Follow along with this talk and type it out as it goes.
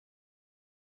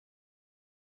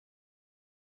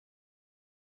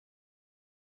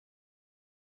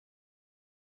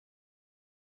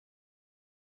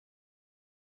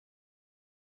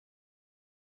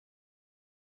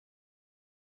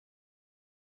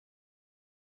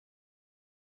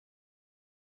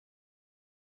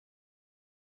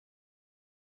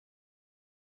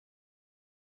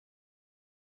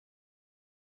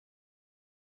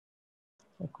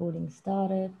Recording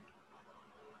started.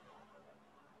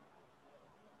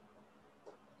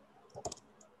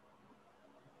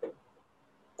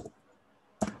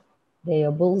 There,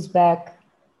 your bull's back.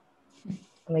 And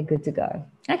we're good to go.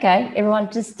 Okay,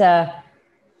 everyone, just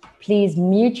please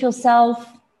mute yourself.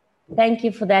 Thank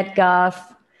you for that, Garth.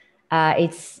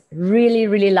 It's really,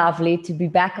 really lovely to be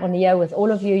back on here with all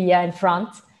of you here in front.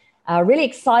 Really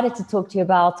excited to talk to you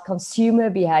about consumer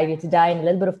behavior today and a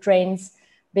little bit of trends,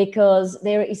 because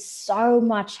there is so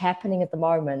much happening at the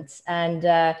moment. And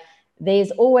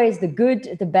there's always the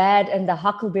good, the bad, and the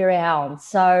huckleberry hound.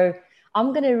 So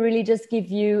I'm going to really just give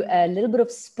you a little bit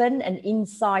of spin and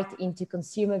insight into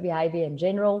consumer behavior in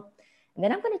general. And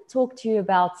then I'm going to talk to you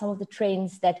about some of the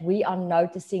trends that we are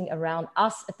noticing around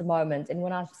us at the moment. And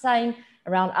when I'm saying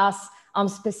around us, I'm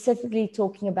specifically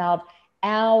talking about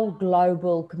our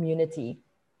global community,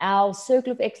 our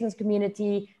Circle of Excellence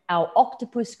community, our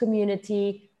Octopus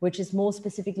community, which is more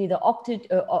specifically the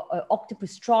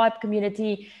Octopus Tribe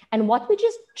community, and what we're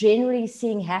just generally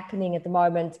seeing happening at the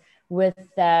moment with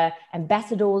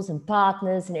ambassadors and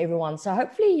partners and everyone. So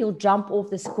hopefully you'll jump off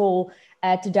this call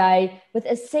today with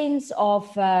a sense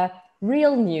of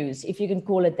real news, if you can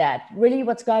call it that, really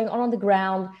what's going on the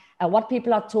ground, what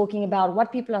people are talking about,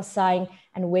 what people are saying,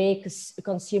 and where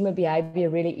consumer behavior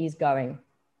really is going.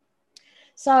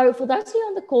 So for those of you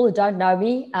on the call who don't know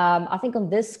me, I think on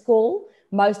this call,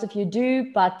 most of you do,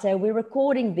 but we're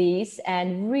recording these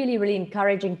and really, really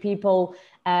encouraging people,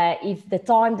 if the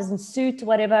time doesn't suit,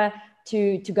 whatever,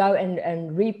 to go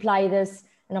and replay this.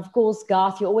 And of course,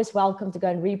 Garth, you're always welcome to go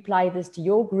and replay this to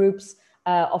your groups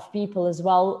of people as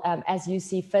well, as you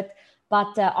see fit.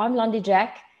 But I'm Landi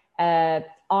Jack.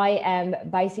 I am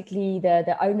basically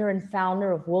the owner and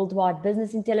founder of Worldwide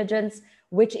Business Intelligence,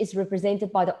 which is represented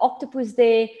by the octopus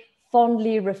there,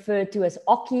 fondly referred to as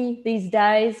Oki these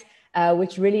days,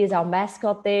 which really is our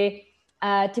mascot there.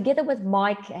 Together with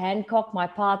Mike Hancock, my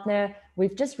partner,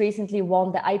 we've just recently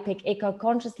won the APEC Eco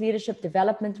Conscious Leadership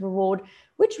Development Award,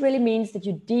 which really means that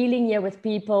you're dealing here with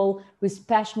people who's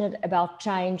passionate about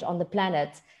change on the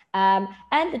planet. And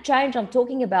the change I'm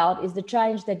talking about is the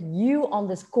change that you on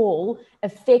this call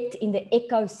affect in the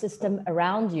ecosystem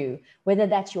around you, whether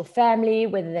that's your family,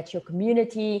 whether that's your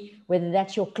community, whether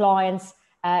that's your clients.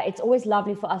 It's always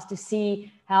lovely for us to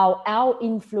see how our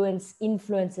influence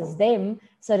influences them,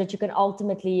 so that you can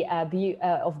ultimately be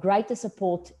of greater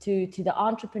support to the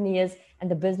entrepreneurs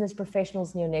and the business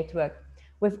professionals in your network.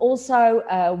 We've also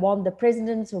won the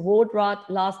President's Award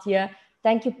last year.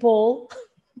 Thank you, Paul.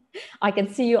 I can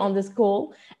see you on this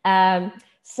call.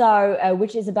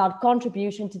 Which is about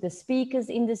contribution to the speakers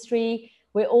industry.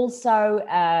 We're also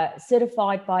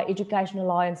certified by Education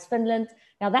Alliance Finland.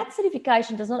 Now that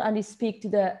certification does not only speak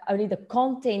to only the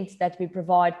content that we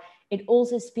provide, it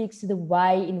also speaks to the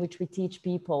way in which we teach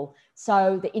people.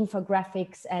 So the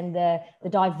infographics and the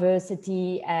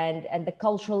diversity and the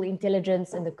cultural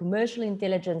intelligence and the commercial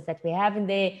intelligence that we have in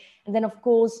there. And then of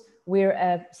course, we're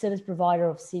a service provider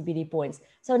of CBD points.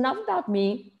 So enough about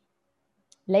me.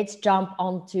 Let's jump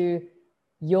onto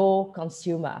your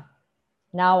consumer.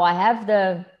 Now I have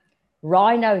the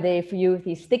rhino there for you with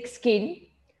his thick skin,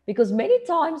 because many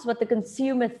times what the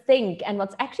consumer think and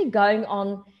what's actually going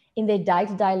on in their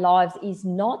day-to-day lives is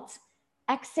not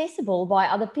accessible by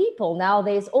other people. Now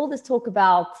there's all this talk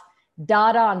about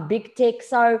data and big tech.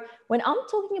 So when I'm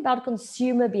talking about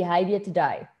consumer behavior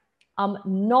today, I'm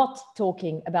not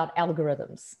talking about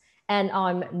algorithms, and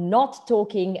I'm not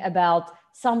talking about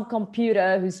some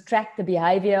computer who's tracked the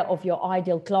behavior of your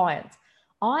ideal client.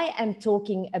 I am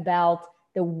talking about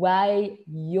the way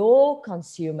your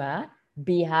consumer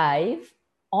behave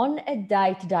on a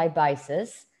day-to-day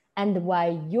basis and the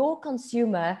way your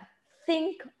consumer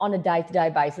think on a day-to-day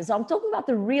basis. So I'm talking about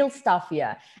the real stuff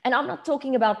here. And I'm not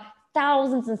talking about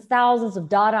thousands and thousands of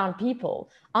data on people.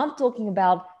 I'm talking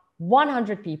about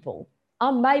 100 people.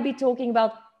 I'm maybe talking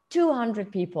about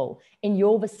 200 people in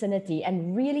your vicinity,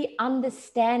 and really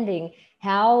understanding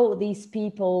how these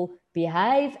people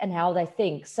behave and how they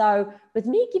think. So with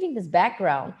me giving this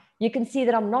background, you can see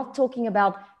that I'm not talking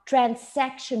about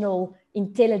transactional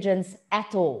intelligence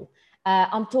at all.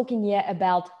 I'm talking here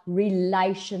about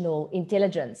relational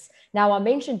intelligence. Now, I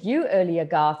mentioned you earlier,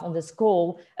 Garth, on this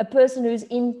call, a person who's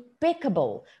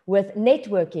impeccable with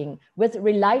networking, with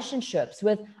relationships,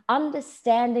 with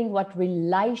understanding what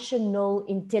relational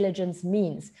intelligence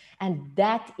means. And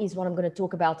that is what I'm going to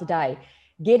talk about today.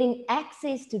 Getting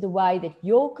access to the way that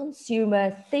your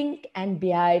consumer think and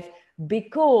behave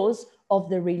because of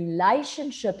the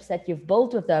relationships that you've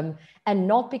built with them, and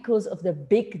not because of the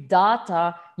big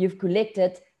data you've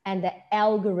collected and the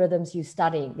algorithms you're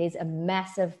studying. There's a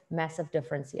massive, massive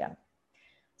difference here.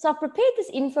 So I've prepared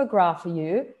this infograph for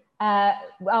you.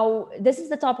 Well, this is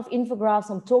the type of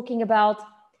infographics I'm talking about.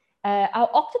 Our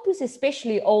octopus,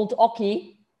 especially old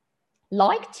Oki,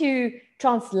 like to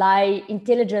translate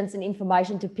intelligence and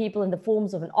information to people in the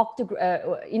forms of an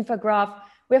infograph.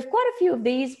 We have quite a few of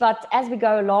these, but as we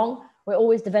go along, we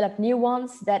always develop new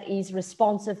ones that is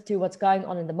responsive to what's going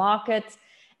on in the market.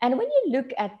 And when you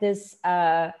look at this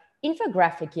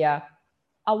infographic here,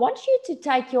 I want you to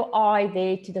take your eye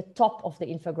there to the top of the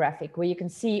infographic where you can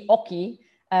see Oki,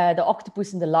 the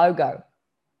octopus and the logo.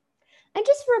 And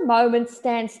just for a moment,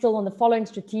 stand still on the following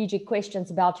strategic questions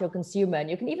about your consumer. And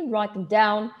you can even write them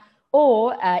down,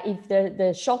 or if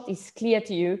the shot is clear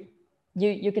to you,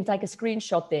 you can take a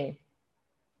screenshot there.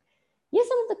 Here's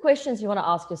some of the questions you want to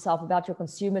ask yourself about your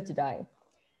consumer today.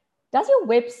 Does your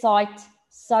website,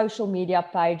 social media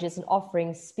pages, and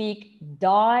offerings speak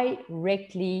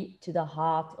directly to the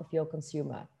heart of your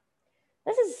consumer?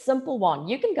 This is a simple one.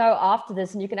 You can go after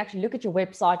this and you can actually look at your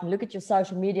website and look at your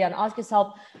social media and ask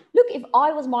yourself, look, if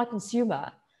I was my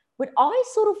consumer, would I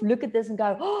sort of look at this and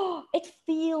go, oh, it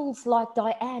feels like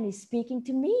Diane is speaking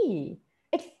to me.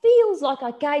 It feels like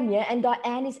I came here and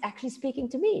Diane is actually speaking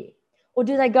to me. Or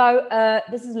do they go,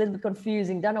 this is a little bit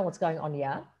confusing, don't know what's going on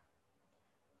here.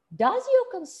 Does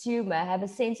your consumer have a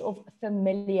sense of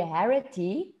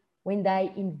familiarity when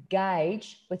they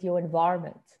engage with your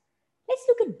environment? Let's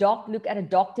look at a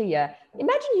doctor here.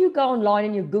 Imagine you go online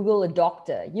and you Google a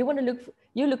doctor.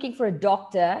 You're looking for a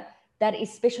doctor that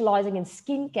is specializing in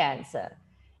skin cancer.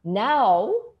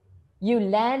 Now you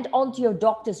land onto your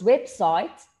doctor's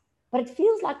website, but it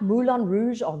feels like Moulin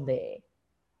Rouge on there.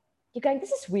 You're going,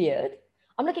 this is weird.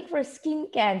 I'm looking for a skin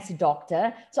cancer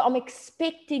doctor, so I'm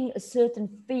expecting a certain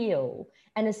feel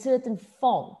and a certain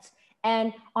font,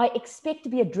 and I expect to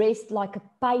be addressed like a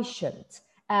patient.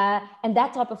 And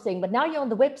that type of thing. But now you're on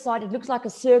the website, it looks like a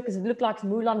circus, it looks like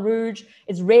Moulin Rouge,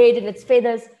 it's red and it's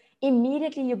feathers.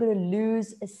 Immediately you're going to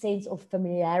lose a sense of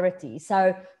familiarity.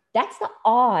 So that's the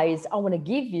eyes I want to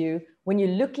give you when you're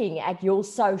looking at your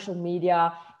social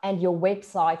media and your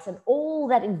websites and all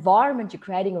that environment you're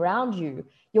creating around you,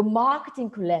 your marketing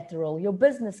collateral, your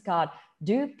business card.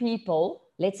 Do people,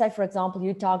 let's say, for example,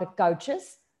 you target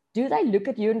coaches, do they look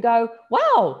at you and go,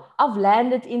 wow, I've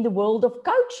landed in the world of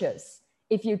coaches?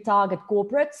 If you target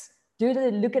corporates, do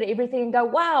they look at everything and go,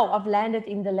 wow, I've landed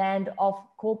in the land of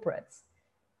corporates?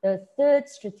 The third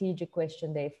strategic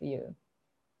question there for you,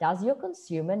 does your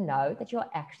consumer know that you're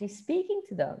actually speaking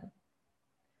to them?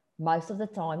 Most of the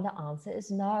time, the answer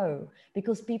is no,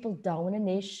 because people don't want to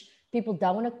niche. People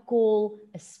don't want to call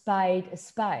a spade a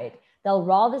spade. They'll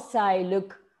rather say,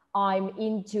 look, I'm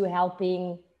into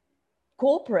helping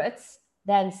corporates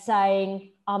than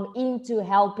saying I'm into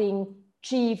helping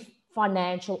chief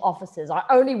financial officers. I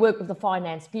only work with the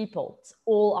finance people. It's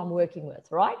all I'm working with,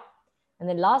 right? And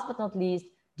then last but not least,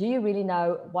 do you really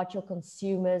know what your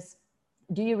consumers,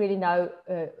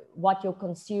 what your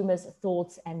consumers'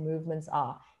 thoughts and movements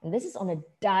are? And this is on a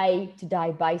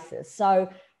day-to-day basis. So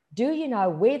do you know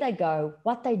where they go,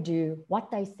 what they do, what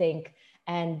they think,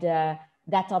 and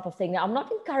that type of thing? Now, I'm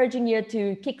not encouraging you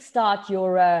to kickstart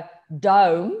your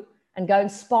dome and go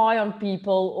and spy on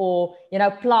people or,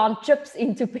 plant chips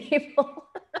into people.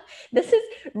 This is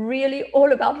really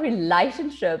all about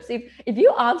relationships. If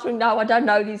you're answering, no, I don't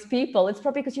know these people, it's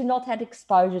probably because you've not had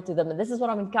exposure to them. And this is what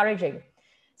I'm encouraging.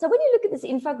 So when you look at this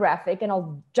infographic, and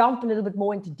I'll jump a little bit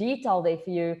more into detail there for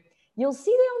you, you'll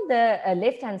see there on the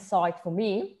left-hand side for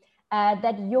me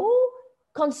that your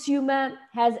consumer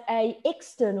has an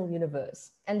external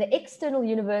universe. And the external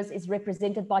universe is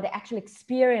represented by the actual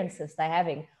experiences they're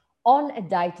having on a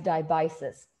day-to-day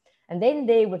basis. And then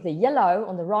there with the yellow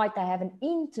on the right, they have an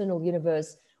internal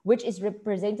universe, which is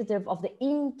representative of the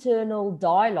internal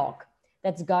dialogue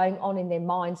that's going on in their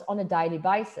minds on a daily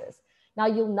basis. Now,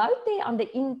 you'll note there on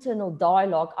the internal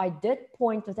dialogue, I did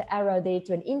point with the arrow there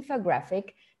to an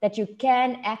infographic that you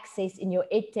can access in your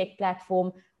EdTech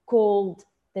platform called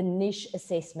the niche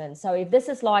assessment. So if this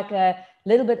is like a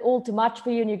little bit all too much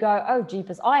for you and you go, oh,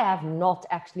 jeepers, I have not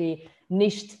actually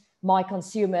niched my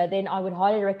consumer, then I would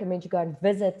highly recommend you go and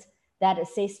visit that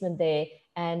assessment there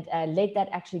and let that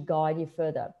actually guide you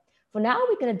further. For now,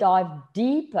 we're going to dive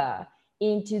deeper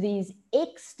into these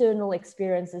external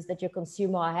experiences that your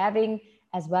consumer are having,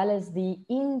 as well as the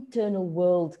internal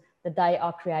world that they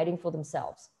are creating for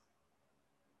themselves.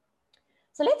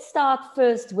 So let's start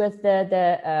first with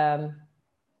the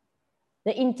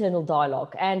internal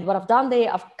dialogue. And what I've done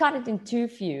there, I've cut it into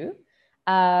few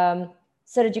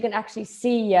so that you can actually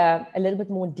see a little bit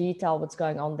more detail what's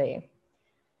going on there.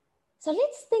 So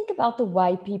let's think about the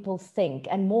way people think,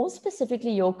 and more specifically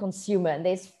your consumer. And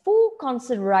there's 4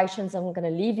 considerations I'm going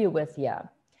to leave you with here.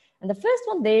 And the first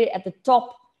one there at the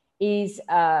top is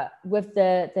with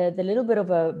the little bit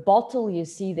of a bottle you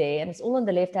see there, and it's all on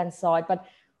the left-hand side. But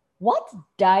what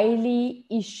daily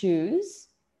issues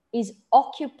is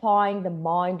occupying the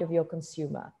mind of your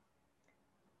consumer?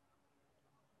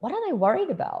 What are they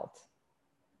worried about?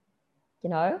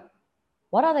 You know,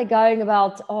 what are they going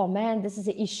about? Oh man, this is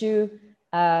an issue.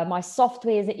 My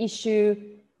software is an issue.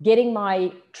 Getting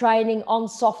my training on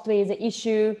software is an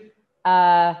issue.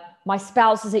 My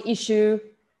spouse is an issue.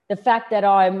 The fact that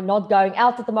I'm not going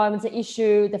out at the moment is an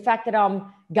issue. The fact that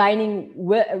I'm gaining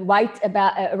weight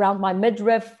around my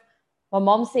midriff. My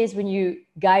mom says when you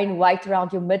gain weight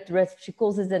around your midriff, she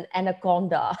calls it an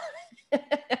anaconda.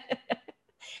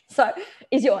 So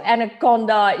is your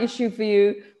anaconda issue for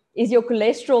you? Is your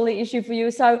cholesterol the issue for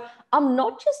you? So I'm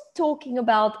not just talking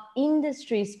about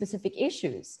industry specific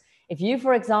issues. If you,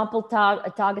 for example, are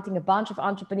targeting a bunch of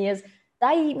entrepreneurs,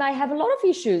 they may have a lot of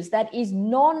issues that is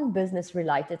non-business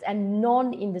related and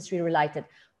non-industry related.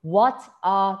 What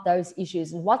are those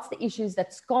issues? And what's the issues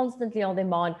that's constantly on their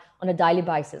mind on a daily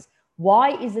basis?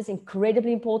 Why is this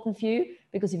incredibly important for you?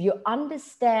 Because if you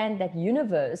understand that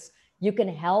universe, you can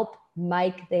help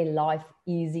make their life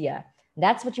easier.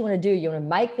 That's what you want to do. You want to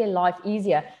make their life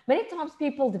easier. Many times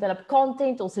people develop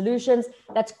content or solutions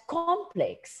that's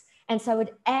complex. And so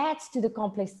it adds to the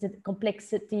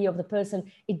complexity of the person.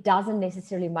 It doesn't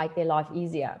necessarily make their life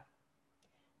easier.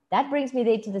 That brings me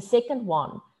there to the second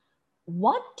one.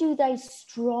 What do they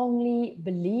strongly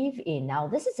believe in? Now,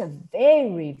 this is a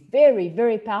very, very,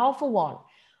 very powerful one.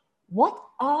 What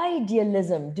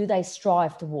idealism do they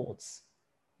strive towards?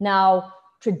 Now,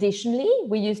 traditionally,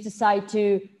 we used to say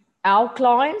to our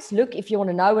clients, look, if you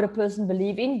want to know what a person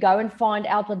believes in, go and find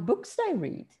out what books they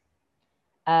read.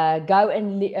 Go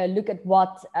and look at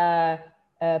what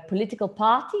political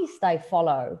parties they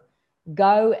follow.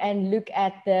 Go and look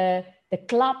at the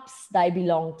clubs they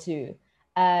belong to.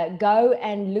 Go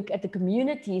and look at the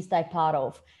communities they're part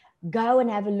of. Go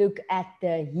and have a look at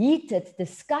the heated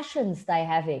discussions they're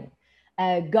having.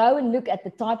 Go and look at the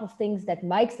type of things that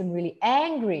makes them really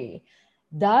angry.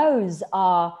 Those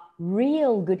are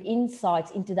real good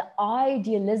insights into the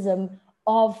idealism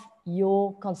of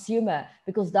your consumer,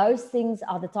 because those things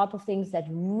are the type of things that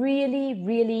really,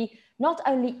 really not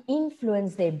only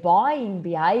influence their buying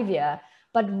behavior,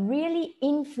 but really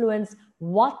influence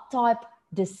what type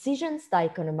decisions they're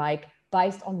going to make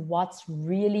based on what's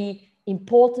really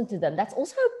important to them. That's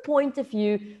also a point of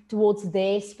view towards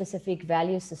their specific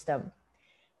value system.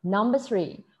 Number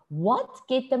 3, what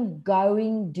get them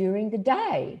going during the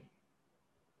day?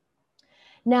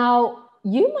 Now,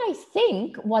 you may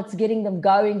think what's getting them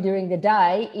going during the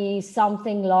day is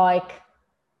something like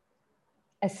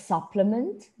a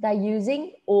supplement they're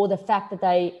using or the fact that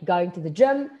they're going to the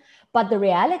gym. But the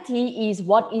reality is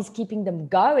what is keeping them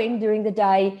going during the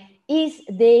day is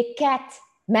their cat,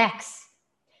 Max.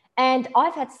 And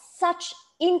I've had such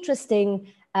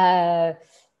interesting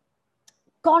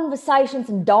conversations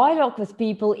and dialogue with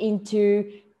people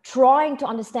into trying to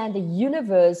understand the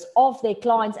universe of their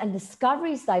clients and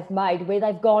discoveries they've made where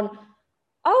they've gone,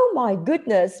 oh my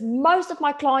goodness, most of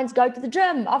my clients go to the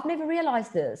gym. I've never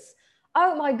realized this.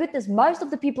 Oh my goodness, most of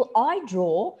the people I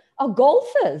draw are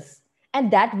golfers.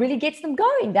 And that really gets them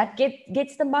going. That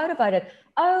gets them motivated.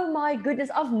 Oh my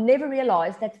goodness, I've never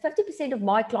realized that 50% of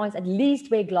my clients at least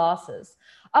wear glasses.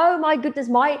 Oh my goodness,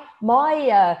 my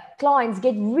clients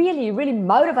get really, really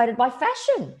motivated by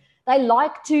fashion. They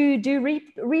like to do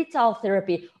retail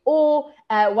therapy, or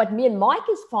what me and Mike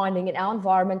is finding in our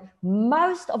environment,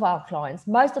 most of our clients,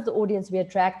 most of the audience we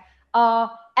attract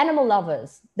are animal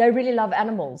lovers. They really love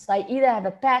animals. They either have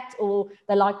a pet, or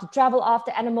they like to travel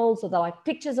after animals, or they like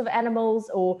pictures of animals,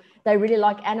 or they really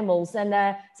like animals. And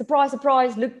surprise,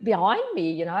 surprise, look behind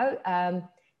me,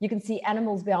 you can see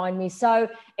animals behind me. So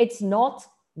it's not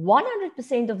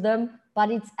 100% of them, but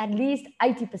it's at least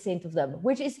 80% of them,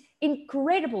 which is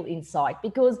incredible insight,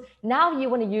 because now you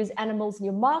want to use animals in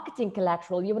your marketing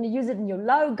collateral. You want to use it in your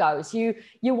logos. You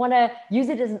want to use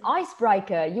it as an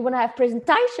icebreaker. You want to have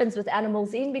presentations with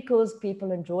animals in because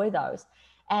people enjoy those.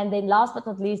 And then last but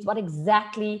not least, what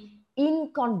exactly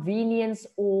inconvenience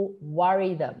or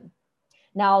worry them?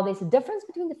 Now, there's a difference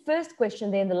between the first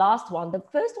question there and the last one. The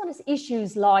first one is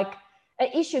issues like, an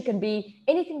issue can be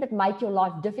anything that make your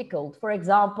life difficult. For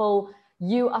example,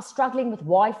 you are struggling with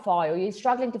Wi-Fi, or you're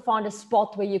struggling to find a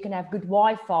spot where you can have good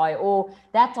Wi-Fi, or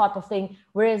that type of thing.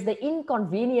 Whereas the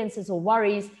inconveniences or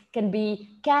worries can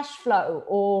be cash flow,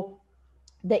 or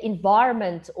the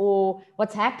environment or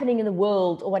what's happening in the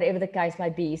world or whatever the case may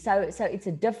be. So it's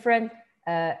a different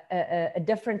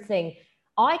thing.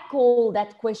 I call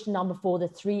that question number 4 the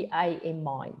 3 a.m.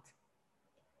 mind.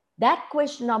 That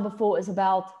question number 4 is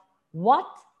about what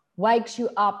wakes you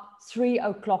up 3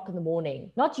 o'clock in the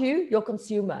morning. Not you, your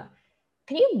consumer.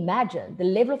 Can you imagine the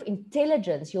level of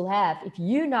intelligence you'll have if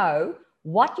you know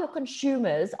what your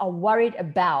consumers are worried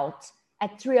about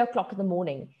at 3 o'clock in the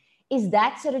morning? Is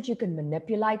that so that you can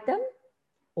manipulate them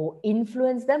or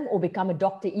influence them or become a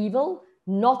Dr. Evil?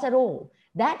 Not at all.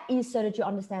 That is so that you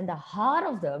understand the heart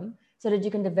of them, so that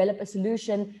you can develop a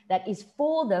solution that is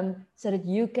for them, so that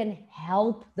you can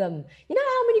help them. You know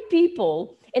how many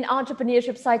people in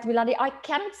entrepreneurship say to me, Landi, I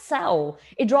cannot sell.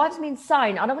 It drives me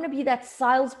insane. I don't want to be that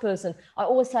salesperson. I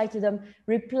always say to them,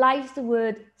 replace the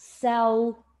word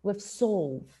sell with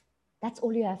solve. That's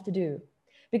all you have to do.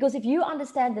 Because if you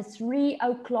understand the 3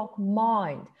 o'clock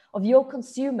mind of your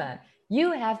consumer,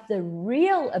 you have the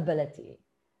real ability,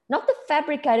 not the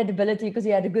fabricated ability because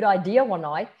you had a good idea one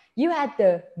night. You have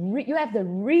the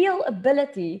real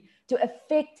ability to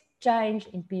affect change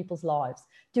in people's lives,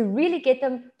 to really get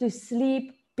them to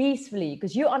sleep peacefully,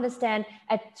 because you understand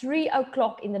at 3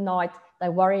 o'clock in the night,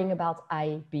 they're worrying about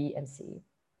A, B, and C.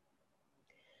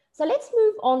 So let's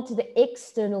move on to the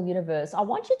external universe. I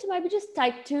want you to maybe just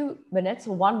take 2 minutes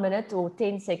or 1 minute or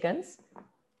 10 seconds.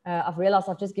 I've realized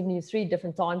I've just given you 3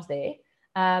 different times there,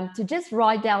 to just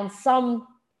write down some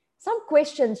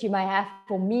questions you may have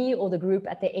for me or the group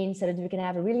at the end, so that we can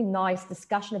have a really nice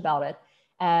discussion about it.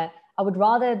 I would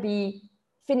rather be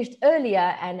finished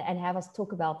earlier and have us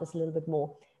talk about this a little bit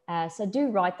more. So do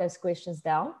write those questions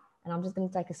down, and I'm just going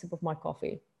to take a sip of my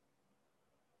coffee.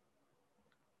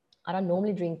 I don't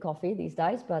normally drink coffee these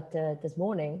days, but this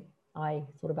morning I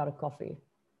thought about a coffee.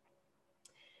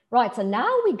 Right, so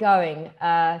now we're going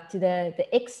to the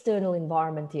external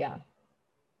environment here.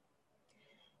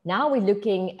 Now we're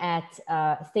looking at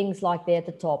things like there at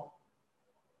the top.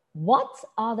 What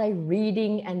are they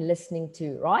reading and listening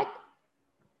to, right?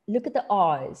 Look at the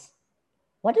eyes.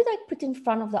 What do they put in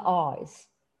front of the eyes?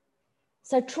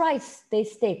 So trace their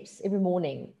steps every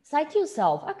morning. Say to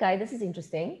yourself, okay, this is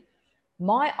interesting.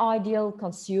 My ideal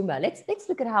consumer, let's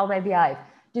look at how they behave.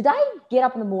 Do they get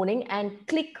up in the morning and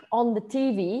click on the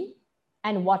TV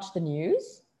and watch the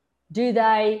news? Do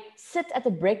they sit at the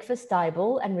breakfast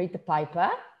table and read the paper?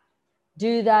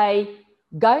 Do they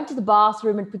go into the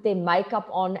bathroom and put their makeup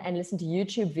on and listen to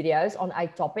YouTube videos on a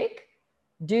topic?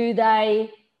 Do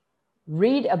they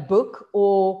read a book,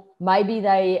 or maybe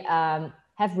they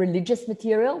have religious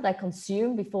material they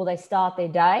consume before they start their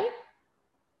day?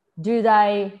 Do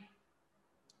they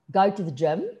go to the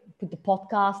gym, put the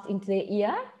podcast into their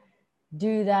ear?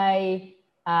 Do they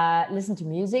listen to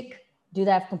music? Do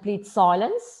they have complete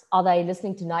silence? Are they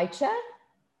listening to nature?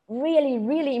 Really,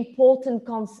 really important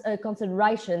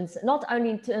considerations, not only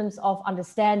in terms of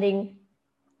understanding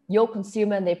your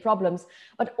consumer and their problems,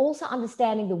 but also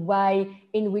understanding the way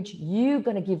in which you're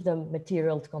going to give them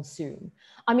material to consume.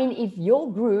 I mean, if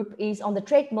your group is on the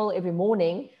treadmill every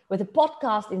morning with a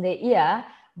podcast in their ear,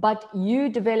 but you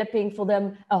developing for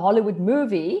them a Hollywood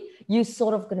movie, you're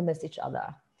sort of going to miss each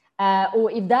other.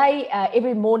 Or if they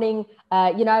every morning,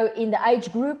 in the age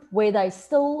group where they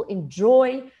still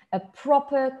enjoy a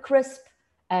proper, crisp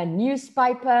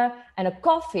newspaper and a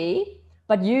coffee,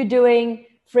 but you doing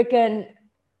freaking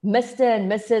Mr.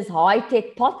 and Mrs.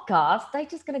 High-Tech podcast, they're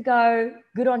just going to go,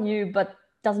 good on you, but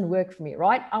doesn't work for me,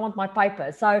 right? I want my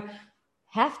paper. So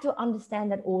have to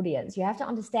understand that audience. You have to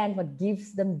understand what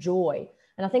gives them joy.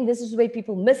 And I think this is where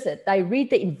people miss it. They read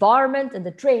the environment and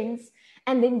the trends,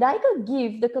 and then they go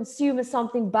give the consumer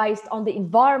something based on the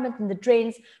environment and the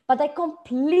trends, but they're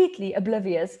completely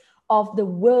oblivious of the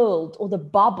world or the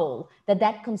bubble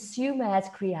that consumer has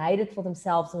created for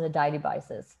themselves on a daily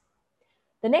basis.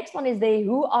 The next one is there,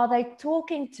 who are they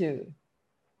talking to?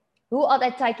 Who are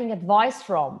they taking advice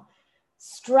from?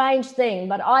 Strange thing,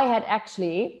 but I had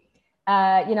actually,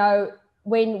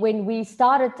 when we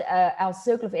started our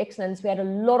Circle of Excellence, we had a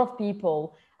lot of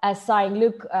people saying,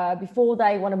 look, before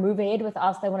they want to move ahead with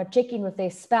us, they want to check in with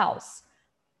their spouse.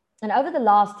 And over the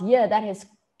last year, that has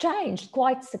changed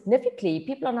quite significantly.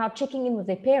 People are now checking in with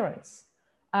their parents,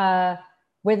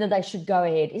 whether they should go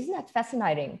ahead. Isn't that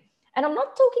fascinating? And I'm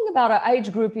not talking about an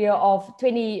age group here of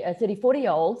 20, 30,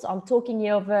 40-year-olds. I'm talking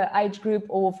here of an age group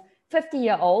of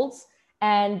 50-year-olds.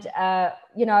 And,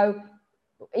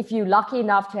 if you're lucky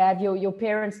enough to have your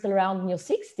parents still around in your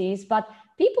 60s, but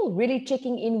people really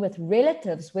checking in with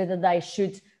relatives, whether they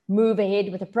should move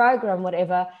ahead with a program,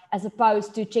 whatever, as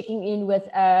opposed to checking in with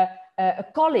a a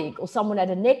colleague or someone at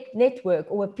a network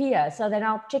or a peer. So they're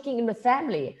now checking in with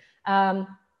family.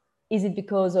 Is it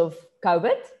because of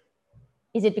COVID?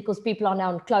 Is it because people are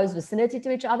now in close vicinity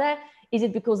to each other? Is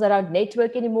it because they don't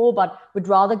network anymore, but would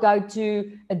rather go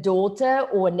to a daughter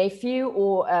or a nephew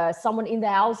or someone in the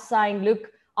house saying,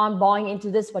 look, I'm buying into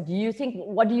this. What do you think?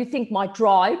 What do you think, my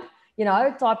tribe? You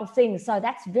know, type of thing. So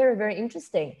that's very, very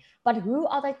interesting. But who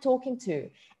are they talking to?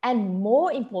 And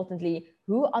more importantly,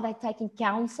 who are they taking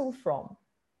counsel from?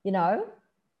 You know,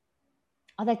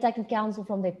 are they taking counsel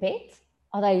from their pet?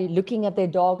 Are they looking at their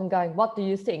dog and going, what do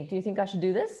you think? Do you think I should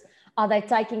do this? Are they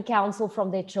taking counsel from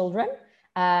their children?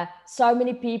 So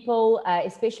many people,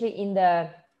 especially in the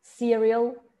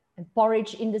cereal and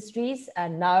porridge industries,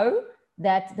 know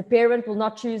that the parent will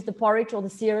not choose the porridge or the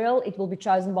cereal. It will be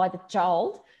chosen by the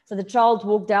child. So the child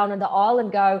walk down in the aisle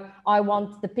and go, I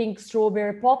want the pink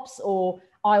strawberry pops, or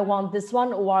I want this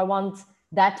one, or I want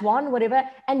that one, whatever.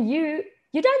 And you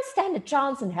don't stand a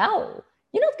chance in hell.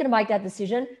 You're not going to make that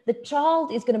decision. The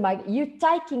child is going to make, you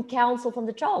taking counsel from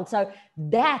the child. So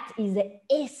that is the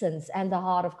essence and the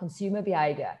heart of consumer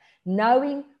behavior,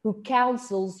 knowing who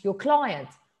counsels your client.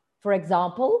 For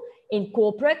example, in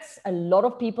corporates, a lot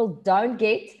of people don't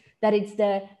get that it's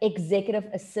the executive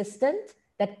assistant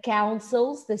that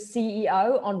counsels the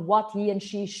CEO on what he and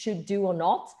she should do or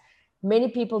not. Many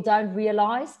people don't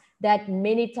realize that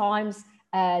many times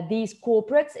these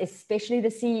corporates, especially the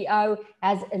CEO,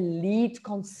 has a lead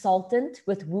consultant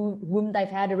with whom they've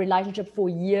had a relationship for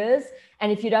years.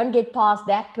 And if you don't get past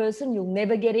that person, you'll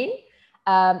never get in.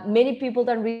 Many people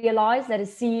don't realize that a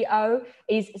CEO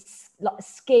is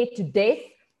scared to death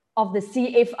of the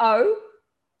CFO,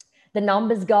 the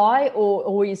numbers guy,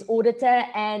 or his auditor.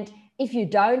 And if you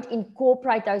don't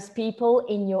incorporate those people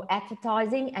in your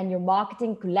advertising and your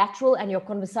marketing collateral and your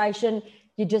conversation,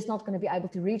 you're just not going to be able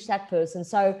to reach that person.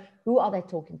 So who are they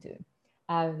talking to?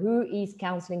 Who is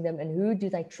counseling them, and who do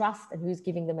they trust, and who's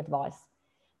giving them advice?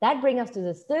 That brings us to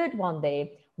the third one there.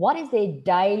 What is their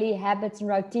daily habits and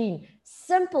routine?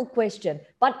 Simple question,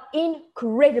 but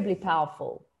incredibly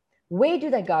powerful. Where do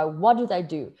they go? What do they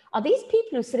do? Are these people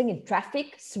who are sitting in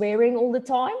traffic swearing all the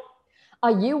time?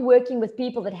 Are you working with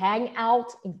people that hang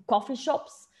out in coffee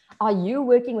shops? Are you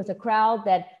working with a crowd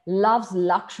that loves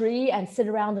luxury and sit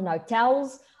around in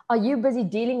hotels? Are you busy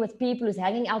dealing with people who's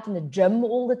hanging out in the gym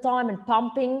all the time and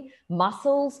pumping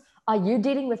muscles? Are you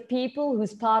dealing with people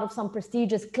who's part of some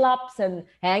prestigious clubs and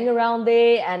hang around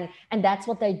there and that's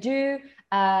what they do?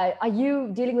 Are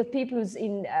you dealing with people who's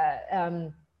in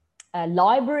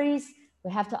libraries?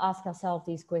 We have to ask ourselves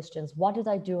these questions. What do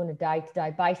they do on a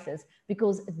day-to-day basis?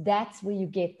 Because that's where you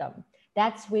get them.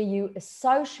 That's where you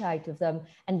associate with them.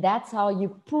 And that's how you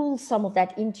pull some of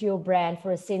that into your brand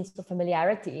for a sense of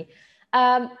familiarity.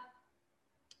 One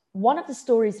of the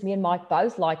stories me and Mike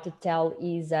both like to tell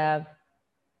is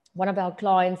one of our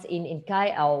clients in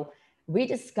KL. We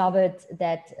discovered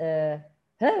that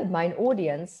her main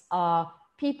audience are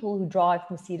people who drive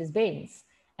Mercedes-Benz.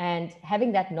 And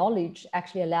having that knowledge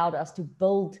actually allowed us to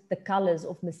build the colors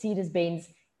of Mercedes-Benz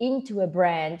into a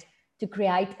brand to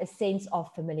create a sense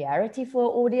of familiarity for our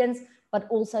audience, but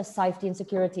also safety and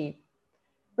security.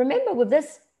 Remember, with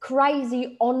this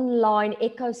crazy online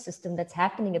ecosystem that's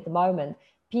happening at the moment,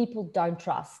 people don't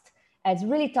trust. It's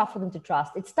really tough for them to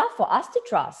trust. It's tough for us to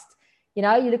trust. You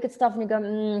know, you look at stuff and you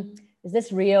go, is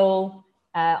this real?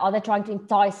 Are they trying to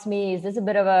entice me? Is this a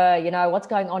bit of a, you know, what's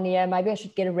going on here? Maybe I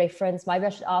should get a reference. Maybe I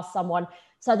should ask someone.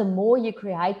 So the more you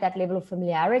create that level of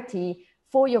familiarity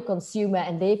for your consumer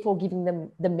and therefore giving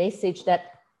them the message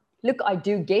that, look, I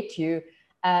do get you,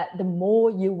 the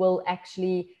more you will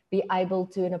actually be able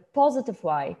to, in a positive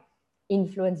way,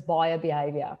 influence buyer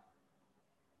behavior,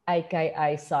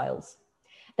 AKA sales.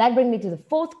 That brings me to the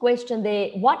fourth question there.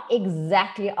 What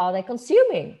exactly are they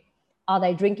consuming? Are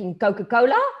they drinking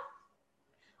Coca-Cola?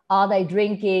 Are they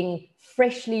drinking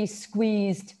freshly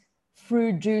squeezed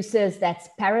fruit juices that's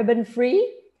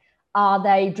paraben-free? Are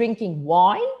they drinking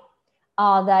wine?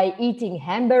 Are they eating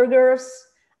hamburgers?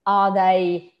 Are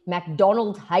they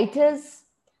McDonald's haters?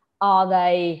 Are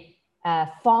they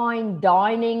fine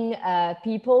dining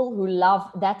people who love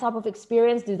that type of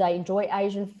experience? Do they enjoy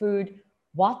Asian food?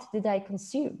 What do they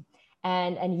consume?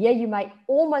 And here you may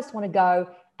almost want to go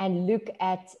and look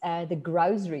at the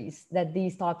groceries that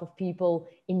these type of people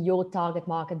in your target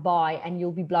market buy, and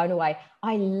you'll be blown away.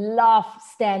 I love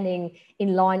standing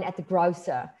in line at the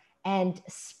grocer and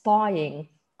spying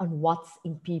on what's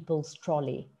in people's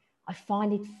trolley. I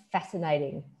find it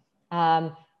fascinating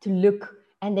to look,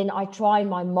 and then I try in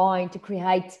my mind to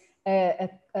create a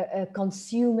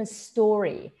consumer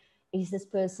story. Is this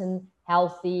person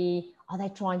healthy? Are they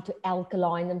trying to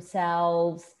alkaline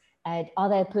themselves? Are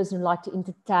they a person who like to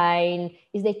entertain?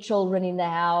 Is there children in the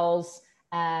house?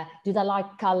 Do they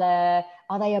like color?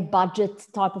 Are they a budget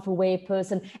type of aware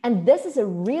person? And this is a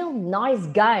real nice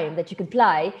game that you can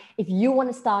play if you want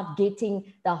to start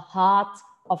getting the heart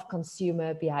of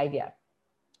consumer behavior.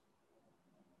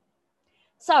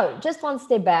 So just one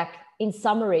step back, in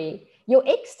summary, your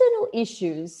external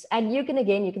issues, and you can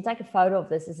take a photo of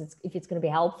this if it's going to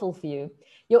be helpful for you.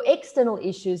 Your external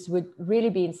issues would really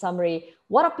be, in summary,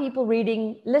 what are people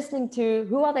reading, listening to,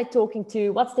 who are they talking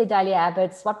to, what's their daily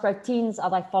habits, what routines are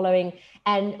they following,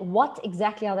 and what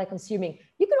exactly are they consuming.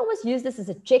 You can almost use this as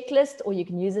a checklist, or you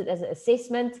can use it as an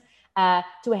assessment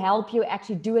to help you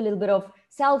actually do a little bit of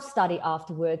self-study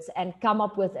afterwards and come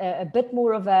up with a bit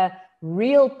more of a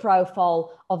real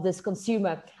profile of this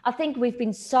consumer. I think we've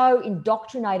been so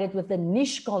indoctrinated with the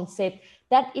niche concept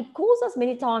that it calls us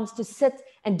many times to sit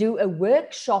and do a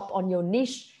workshop on your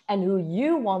niche and who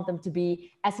you want them to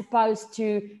be, as opposed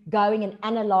to going and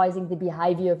analyzing the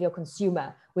behavior of your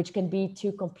consumer, which can be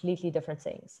two completely different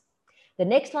things. The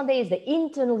next one there is the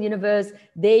internal universe.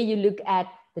 There you look at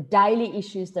the daily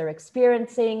issues they're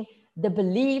experiencing, the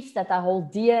beliefs that they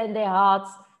hold dear in their hearts,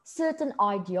 certain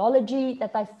ideology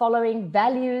that they're following,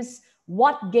 values,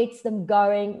 what gets them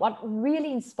going, what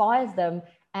really inspires them,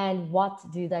 and what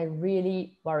do they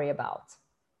really worry about.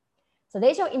 So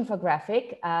there's your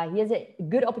infographic. Here's a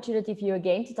good opportunity for you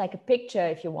again to take a picture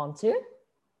if you want to.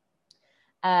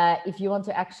 If you want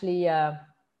to actually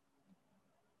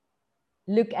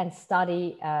look and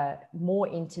study more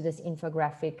into this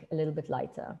infographic a little bit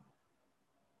later.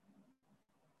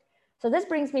 So this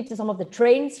brings me to some of the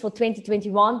trends for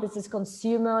 2021. This is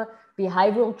consumer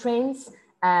behavioral trends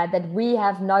that we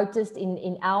have noticed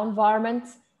in our environment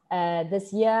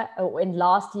this year, or in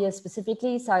last year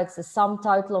specifically. So it's the sum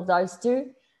total of those two.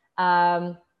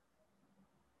 And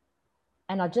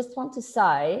I just want to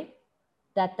say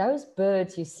that those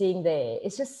birds you're seeing there,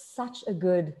 it's just such a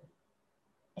good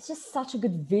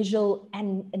visual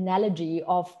and analogy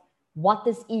of what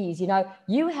this is. You know,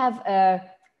 you have a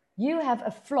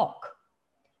flock.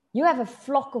 You have a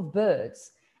flock of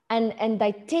birds, and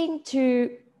they tend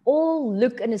to all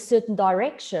look in a certain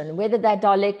direction, whether that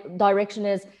direction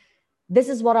is, this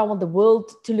is what I want the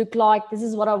world to look like, this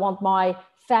is what I want my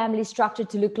family structure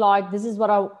to look like, this is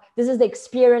the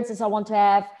experiences I want to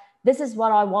have, this is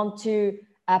what I want to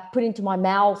put into my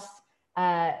mouth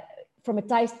from a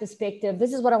taste perspective,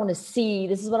 this is what I want to see,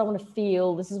 this is what I want to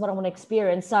feel, this is what I want to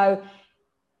experience. So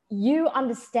you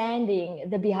understanding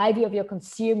the behavior of your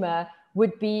consumer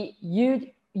would be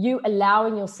you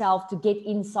allowing yourself to get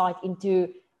insight into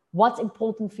what's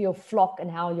important for your flock and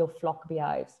how your flock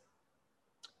behaves.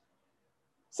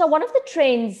 So one of the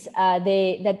trends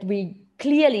that we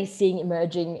clearly seeing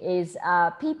emerging is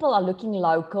people are looking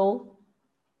local.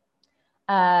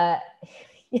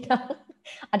 You know,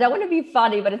 I don't want to be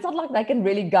funny, but it's not like they can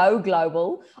really go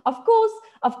global. Of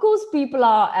course, people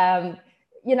are.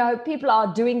 People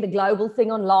are doing the global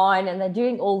thing online and they're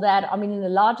doing all that. I mean, in a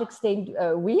large extent,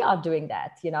 we are doing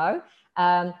that,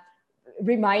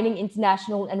 remaining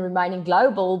international and remaining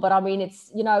global. But I mean,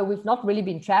 we've not really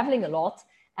been traveling a lot.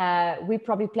 We're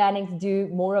probably planning to do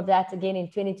more of that again in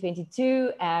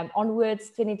 2022, onwards,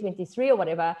 2023 or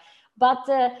whatever. But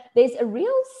there's a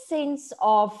real sense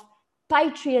of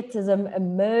patriotism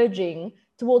emerging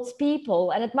towards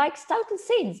people, and it makes total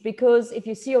sense, because if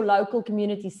you see your local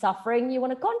community suffering, you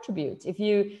want to contribute. If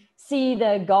you see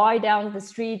the guy down the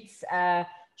streets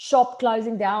shop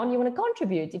closing down, you want to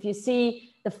contribute. If you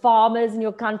see the farmers in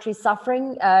your country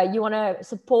suffering, you want to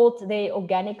support their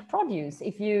organic produce.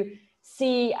 If you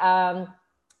see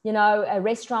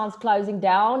restaurants closing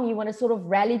down, you want to sort of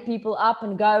rally people up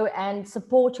and go and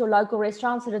support your local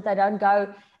restaurants so that they don't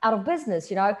go out of business.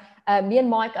 Me and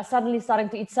Mike are suddenly starting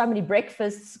to eat so many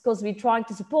breakfasts because we're trying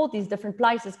to support these different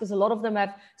places, because a lot of them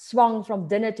have swung from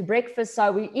dinner to breakfast.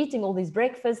 So we're eating all these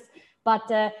breakfasts, but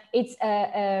it's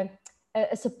a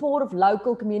support of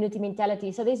local community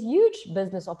mentality. So there's huge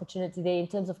business opportunity there in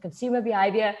terms of consumer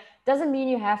behavior. Doesn't mean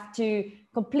you have to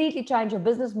completely change your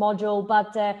business module,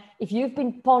 but if you've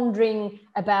been pondering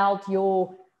about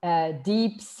your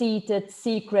deep-seated,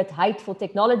 secret, hateful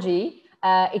technology,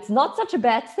 it's not such a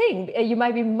bad thing. You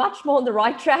may be much more on the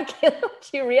right track.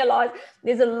 You realize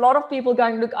there's a lot of people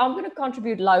going, look, I'm going to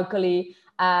contribute locally.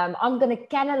 I'm going to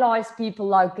canalize people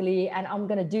locally, and I'm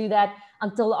going to do that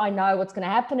until I know what's going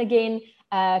to happen again.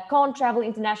 Can't travel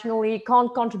internationally,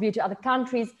 can't contribute to other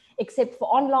countries except for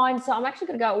online. So I'm actually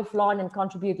going to go offline and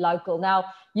contribute local. Now,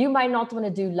 you may not want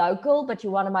to do local, but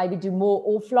you want to maybe do more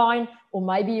offline, or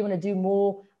maybe you want to do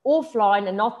more offline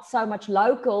and not so much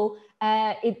local.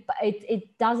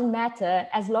 It doesn't matter,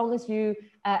 as long as you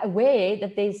aware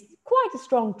that there's quite a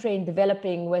strong trend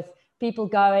developing with people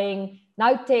going,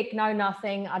 no tech, no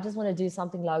nothing. I just want to do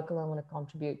something local. I want to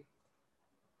contribute.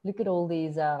 Look at all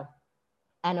these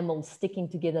animals sticking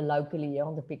together locally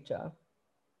on the picture.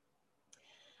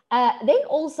 Then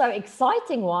also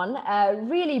exciting one,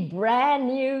 really brand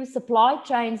new supply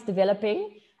chains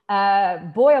developing.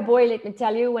 Boy, oh boy, let me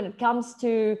tell you, when it comes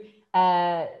to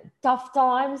tough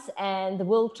times and the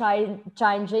world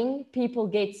changing, people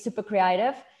get super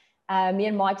creative. Me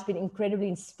and Mike's been incredibly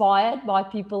inspired by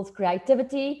people's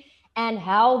creativity and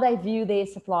how they view their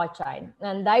supply chain.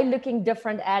 And they're looking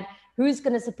different at who's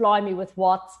going to supply me with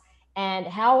what and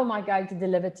how am I going to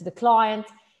deliver to the client.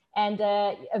 And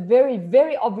a very,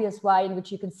 very obvious way in which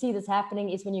you can see this happening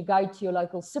is when you go to your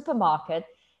local supermarket,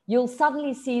 you'll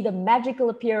suddenly see the magical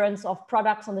appearance of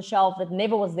products on the shelf that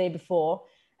never was there before.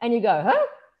 And you go, huh,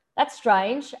 that's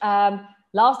strange.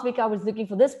 Last week I was looking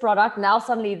for this product. Now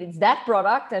suddenly it's that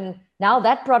product, and now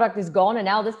that product is gone. And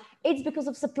now this, it's because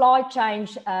of supply chain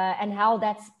and how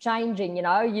that's changing. You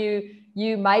know,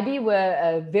 you maybe were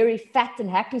a very fat and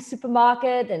happy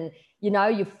supermarket, and you know,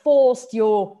 you forced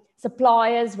your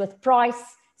suppliers with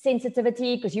price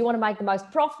sensitivity because you want to make the most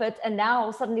profit. And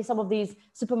now suddenly some of these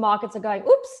supermarkets are going,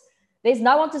 oops, there's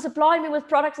no one to supply me with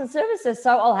products and services.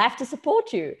 So I'll have to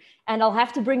support you and I'll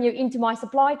have to bring you into my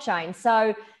supply chain.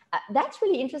 So that's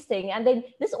really interesting. And then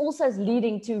this also is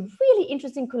leading to really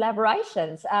interesting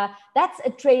collaborations. That's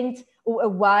a trend or a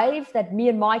wave that me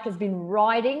and Mike has been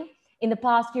riding in the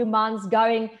past few months,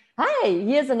 going, hey,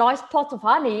 here's a nice pot of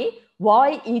honey.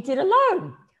 Why eat it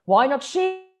alone? Why not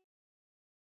share?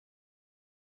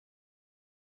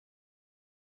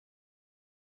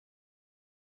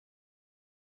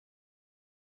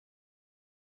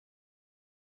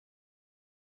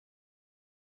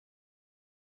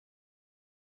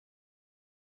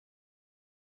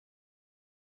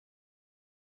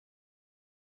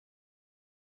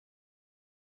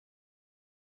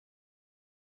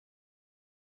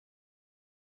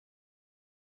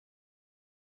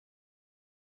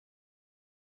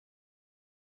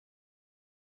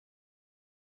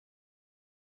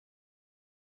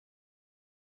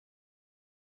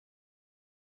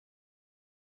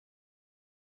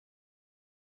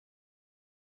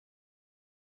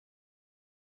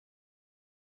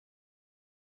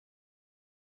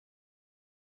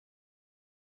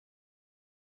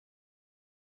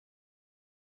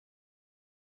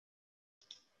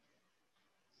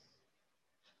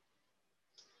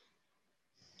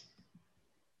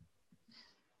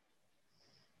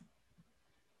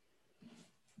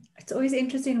 It's always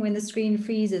interesting when the screen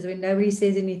freezes, when nobody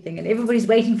says anything and everybody's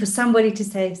waiting for somebody to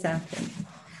say something.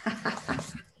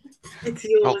 It's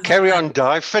yours. Well, carry on,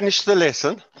 Di. Finish the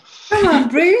lesson. Come on,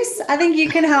 Bruce. I think you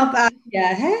can help out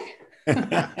here, hey?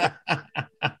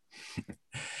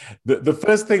 The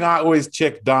first thing I always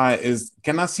check, Di, is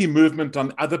can I see movement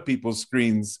on other people's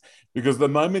screens? Because the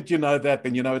moment you know that,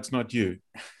 then you know it's not you.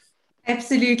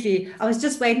 Absolutely. I was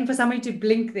just waiting for somebody to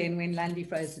blink then when Landy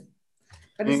froze.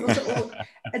 But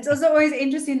it's also always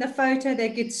interesting the photo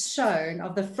that gets shown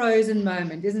of the frozen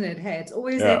moment, isn't it? Hey, it's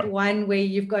always that one where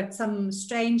you've got some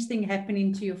strange thing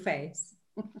happening to your face.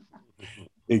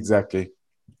 Exactly.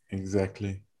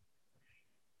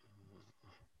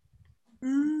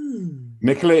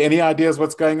 Nicola, any ideas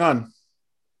what's going on?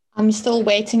 I'm still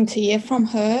waiting to hear from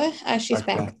her. She's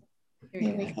back.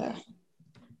 Here we go.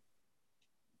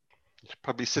 She's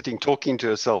probably sitting talking to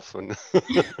herself. And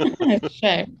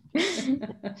Shame.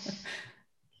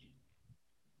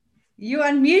 You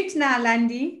unmute now,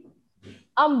 Landy.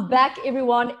 I'm back,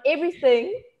 everyone.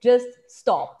 Everything just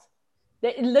stopped.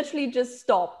 It literally just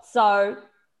stopped. So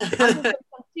I'm just going to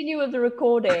continue with the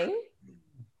recording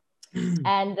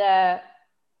and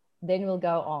then we'll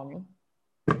go on.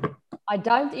 I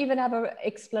don't even have an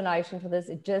explanation for this.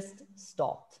 It just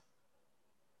stopped.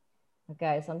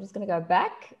 Okay, so I'm just going to go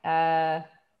back.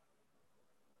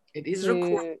 It is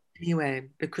recorded anyway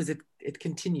because it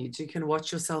continued. You can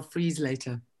watch yourself freeze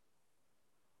later.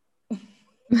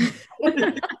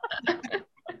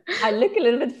 I look a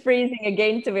little bit freezing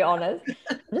again, to be honest.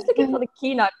 I'm just looking for the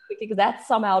keynote quickly because that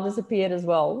somehow disappeared as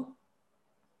well.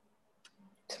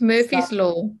 It's Murphy's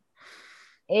Law.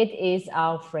 It is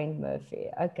our friend Murphy.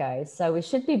 Okay, so we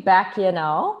should be back here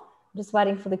now. I'm just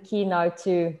waiting for the keynote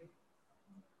to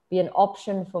be an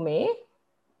option for me.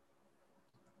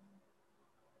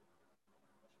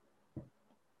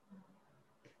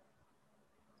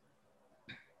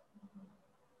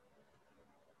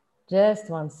 Just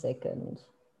 1 second.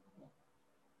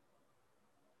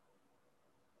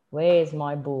 Where's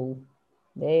my bull?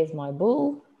 There's my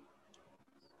bull.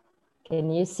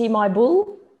 Can you see my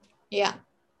bull? Yeah.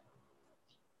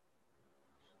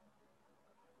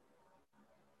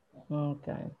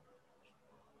 Okay.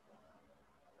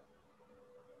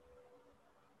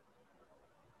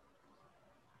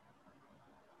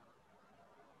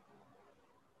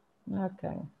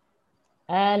 Okay.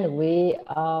 And we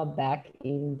are back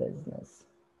in business.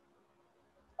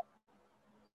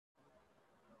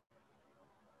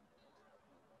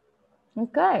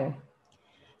 Okay.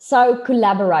 So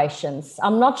collaborations.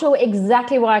 I'm not sure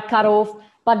exactly where I cut off,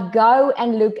 but go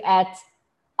and look at,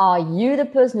 are you the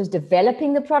person who's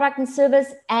developing the product and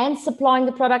service and supplying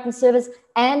the product and service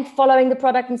and following the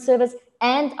product and service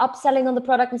and upselling on the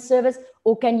product and service?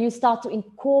 Or can you start to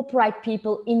incorporate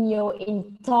people in your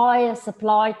entire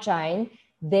supply chain,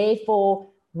 therefore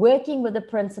working with the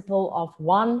principle of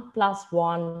 1 +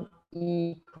 1 =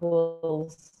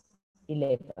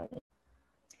 11?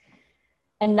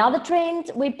 Another trend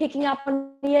we're picking up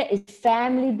on here is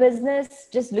family business.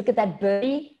 Just look at that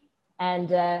birdie and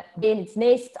then its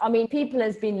nest. I mean, people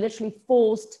has been literally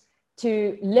forced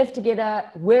to live together,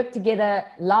 work together,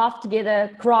 laugh together,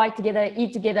 cry together,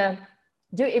 eat together,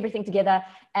 do everything together.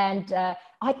 And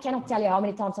I cannot tell you how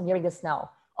many times I'm hearing this now.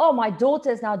 Oh, my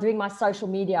daughter is now doing my social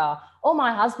media. Oh,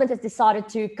 my husband has decided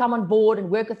to come on board and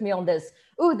work with me on this.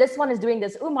 Oh, this one is doing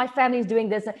this. Oh, my family is doing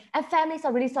this. And families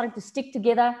are really starting to stick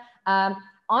together.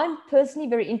 I'm personally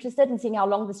very interested in seeing how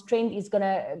long this trend is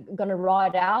gonna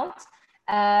ride out,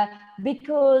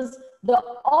 because the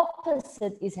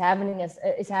opposite is happening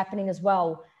as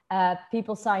well.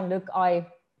 People saying, look, I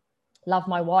love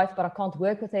my wife, but I can't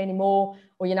work with her anymore.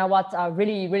 Or you know what, I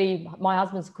really, my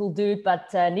husband's a cool dude,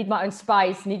 but need my own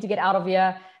space, need to get out of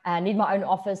here, need my own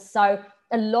office. So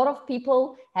a lot of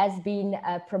people has been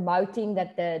promoting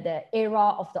that the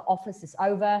era of the office is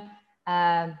over.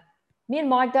 Me and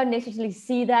Mike don't necessarily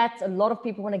see that. A lot of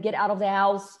people want to get out of their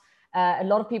house. A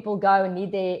lot of people go and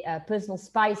need their personal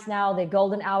space now, their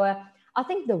golden hour. I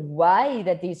think the way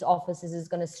that these offices is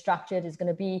going to structure it is going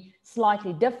to be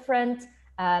slightly different.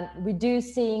 We do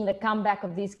seeing the comeback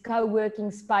of these co-working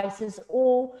spaces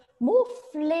or more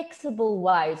flexible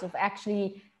ways of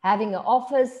actually having an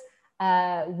office.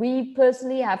 We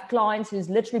personally have clients who's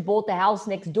literally bought the house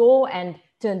next door and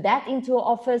turned that into an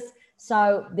office.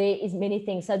 So there is many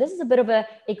things. So this is a bit of an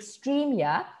extreme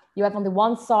here. You have on the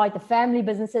one side, the family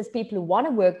businesses, people who want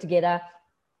to work together,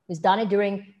 who's done it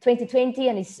during 2020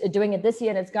 and is doing it this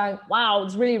year. And it's going, wow,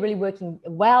 it's really working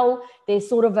well. There's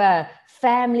sort of a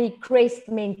family crest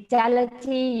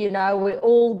mentality. You know, we're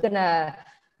all going to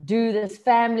do this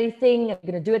family thing. We're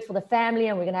going to do it for the family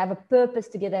and we're going to have a purpose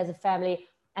together as a family.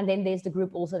 And then there's the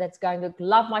group also that's going, look,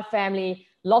 love my family,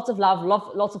 lots of love,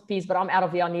 lots of peace, but I'm out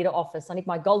of here. I need an office. I need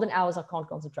my golden hours. I can't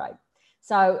concentrate.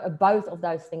 So both of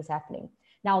those things happening.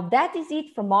 Now that is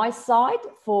it from my side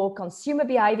for consumer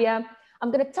behavior. I'm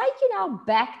going to take you now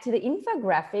back to the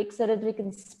infographic so that we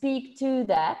can speak to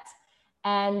that.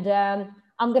 And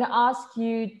I'm going to ask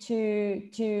you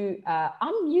to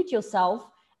unmute yourself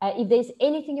if there's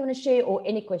anything you want to share or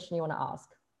any question you want to ask.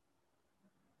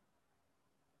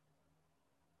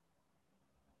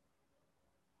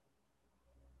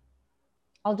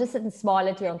 I'll just sit and smile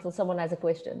at you until someone has a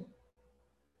question.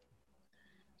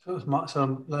 So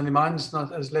Landy, mine's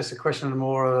not as less a question and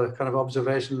more a kind of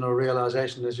observation or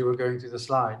realization as you were going through the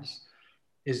slides,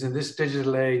 is in this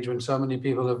digital age when so many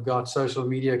people have got social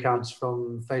media accounts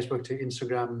from Facebook to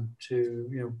Instagram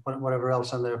to whatever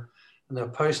else, and they're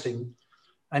posting,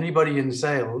 anybody in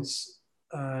sales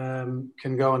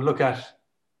can go and look at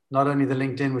not only the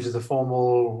LinkedIn, which is the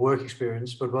formal work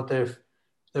experience, but what their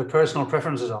personal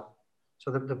preferences are. So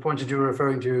the point that you were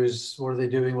referring to is what are they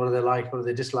doing, what do they like, what do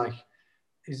they dislike?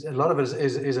 Is a lot of it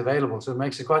is available. So it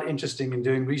makes it quite interesting in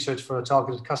doing research for a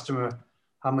targeted customer,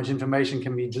 how much information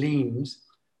can be gleaned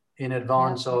in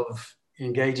advance of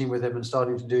engaging with them and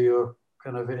starting to do your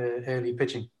kind of early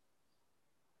pitching.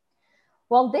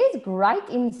 Well, there's great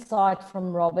insight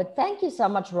from Robert. Thank you so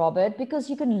much, Robert, because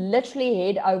you can literally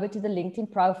head over to the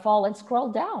LinkedIn profile and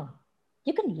scroll down.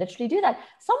 You can literally do that.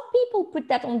 Some people put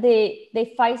that on their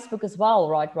Facebook as well,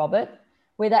 right, Robert?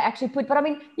 Where they actually put, but I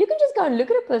mean, you can just go and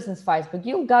look at a person's Facebook.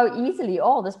 You'll go easily,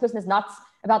 oh, this person is nuts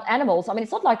about animals. I mean,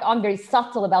 it's not like I'm very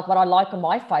subtle about what I like on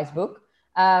my Facebook.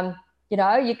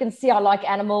 You can see I like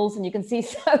animals and you can see,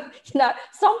 so,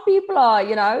 some people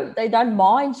are, they don't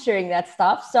mind sharing that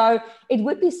stuff. So it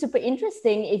would be super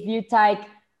interesting if you take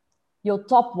your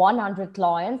top 100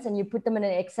 clients and you put them in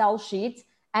an Excel sheet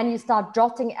and you start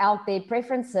jotting out their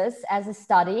preferences as a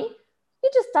study. You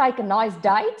just take a nice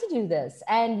day to do this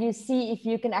and you see if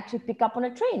you can actually pick up on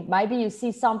a trend. Maybe you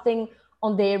see something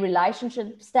on their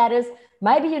relationship status.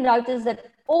 Maybe you notice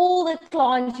that all the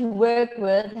clients you work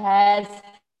with has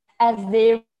as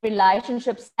their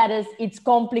relationship status, it's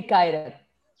complicated.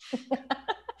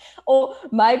 Or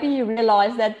maybe you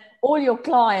realize that all your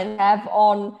clients have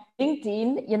on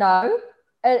LinkedIn, you know,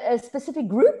 a specific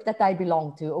group that they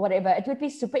belong to or whatever. It would be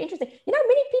super interesting. You know,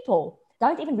 many people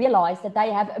don't even realize that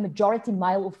they have a majority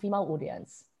male or female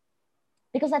audience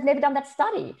because they've never done that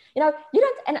study. You know, you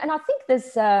don't, and I think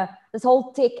this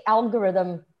whole tech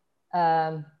algorithm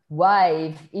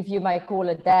wave, if you may call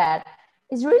it that,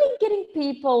 is really getting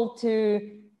people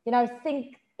to, you know,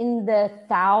 think in the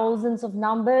thousands of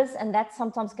numbers, and that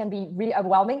sometimes can be really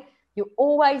overwhelming. You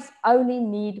always only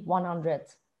need 100.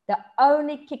 The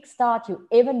only kickstart you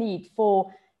ever need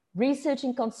for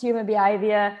researching consumer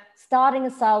behavior, starting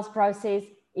a sales process,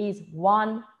 is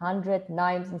 100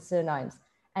 names and surnames,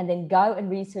 and then go and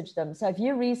research them. So if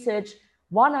you research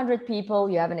 100 people,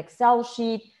 you have an Excel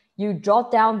sheet, you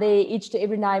jot down there each to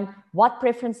every name, what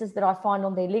preferences did I find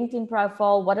on their LinkedIn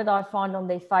profile? What did I find on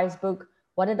their Facebook?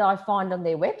 What did I find on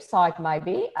their website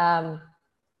maybe?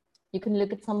 You can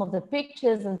look at some of the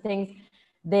pictures and things.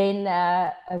 Then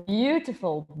a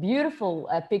beautiful, beautiful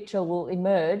picture will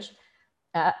emerge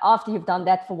after you've done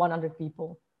that for 100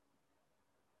 people.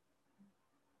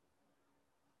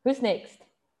 Who's next?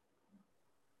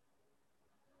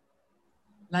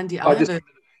 Landy, I have a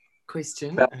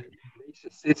question. Niche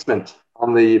assessment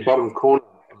on the bottom corner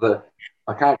of the,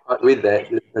 I can't quite read that,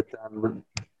 but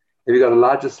have you got a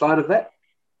larger slide of that?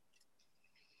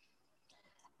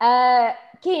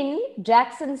 Ken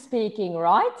Jackson speaking,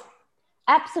 right?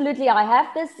 Absolutely. I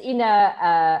have this in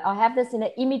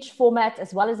an image format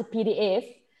as well as a PDF.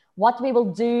 What we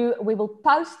will do, we will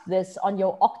post this on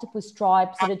your Octopus Tribe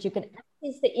so that you can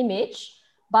access the image,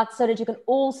 but so that you can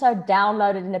also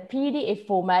download it in a PDF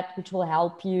format, which will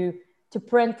help you to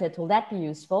print it. Will that be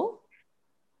useful?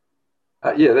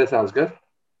 Yeah, that sounds good.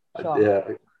 Sure.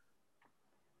 Yeah.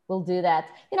 We'll do that.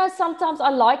 You know, sometimes I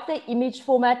like the image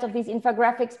format of these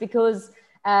infographics because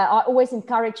I always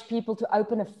encourage people to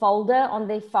open a folder on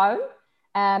their phone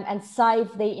and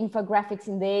save their infographics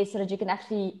in there so that you can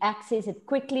actually access it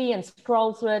quickly and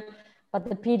scroll through it. But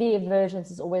the PDF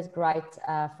versions is always great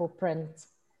for print.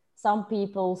 Some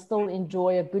people still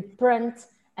enjoy a good print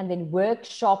and then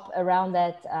workshop around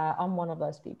that. I'm one of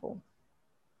those people.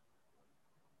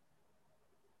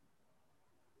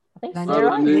 I think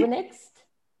Sarah, you were next.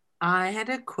 I had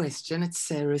a question. It's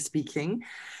Sarah speaking.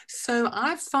 So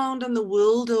I've found in the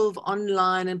world of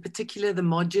online, in particular the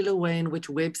modular way in which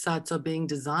websites are being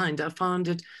designed, I found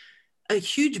it a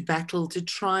huge battle to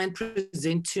try and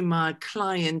present to my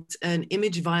client an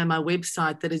image via my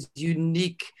website that is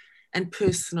unique and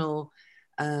personal.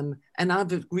 And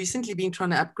I've recently been trying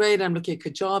to upgrade. I'm looking at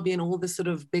Kajabi and all the sort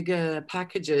of bigger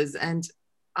packages. And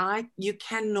you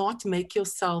cannot make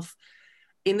yourself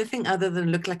anything other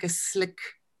than look like a slick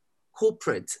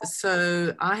corporate.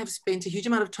 So I have spent a huge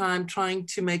amount of time trying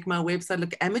to make my website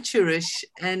look amateurish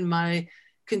and my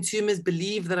consumers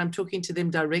believe that I'm talking to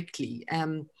them directly.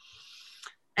 And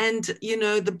you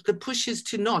know, the push is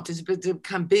to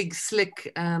become big,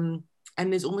 slick, and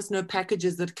there's almost no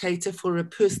packages that cater for a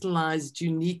personalized,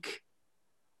 unique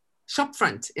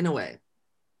shopfront in a way.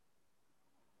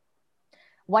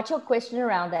 What's your question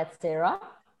around that, Sarah?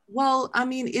 Well, I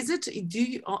mean, is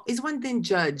one then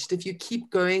judged if you keep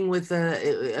going with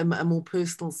a more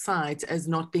personal site as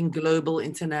not being global,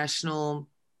 international?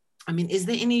 I mean, is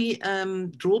there any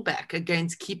drawback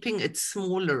against keeping it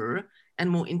smaller and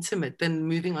more intimate than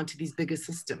moving on to these bigger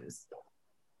systems?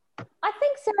 I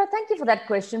think, Sarah, thank you for that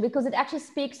question because it actually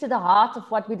speaks to the heart of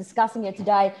what we're discussing here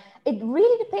today. It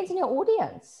really depends on your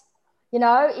audience. You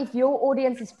know, if your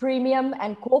audience is premium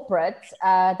and corporate,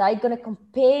 they're going to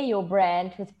compare your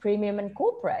brand with premium and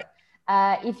corporate.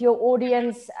 If your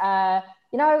audience,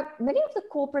 you know, many of the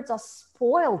corporates are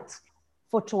spoiled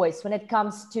for choice when it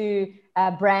comes to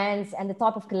brands and the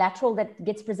type of collateral that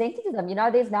gets presented to them. You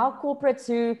know, there's now corporates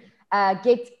who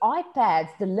get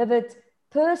iPads delivered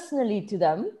personally to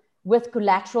them with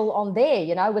collateral on there,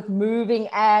 you know, with moving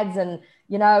ads and,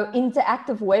 you know,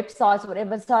 interactive websites or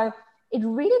whatever. So it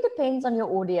really depends on your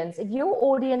audience. If your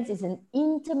audience is an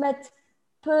intimate,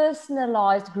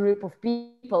 personalized group of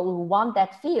people who want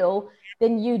that feel,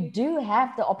 then you do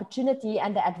have the opportunity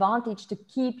and the advantage to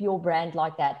keep your brand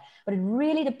like that. But it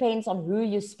really depends on who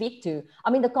you speak to.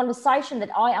 I mean, the conversation that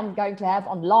I am going to have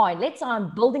online, let's say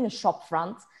I'm building a shop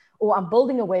front or I'm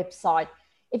building a website.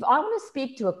 If I want to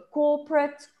speak to a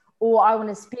corporate or I want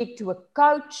to speak to a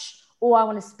coach or I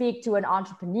want to speak to an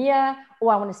entrepreneur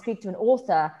or I want to speak to an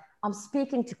author, I'm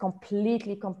speaking to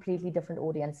completely different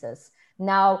audiences.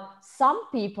 Now, some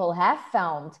people have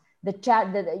found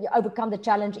overcome the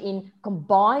challenge in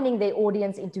combining their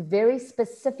audience into very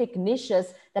specific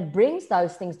niches that brings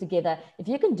those things together. If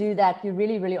you can do that, you're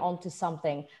really onto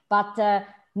something. But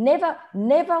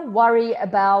Never worry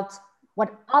about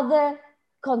what other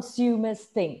consumers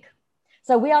think.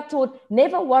 So we are taught,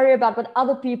 never worry about what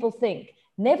other people think.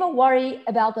 Never worry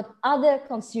about what other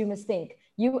consumers think.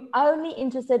 You're only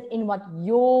interested in what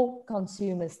your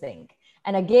consumers think.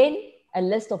 And again, a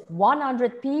list of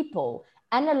 100 people,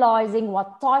 analyzing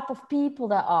what type of people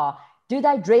they are. Do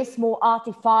they dress more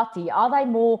arty-farty? Are they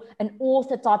more an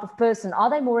author type of person? Are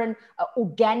they more an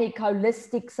organic,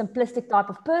 holistic, simplistic type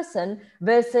of person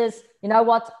versus, you know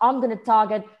what, I'm going to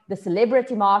target the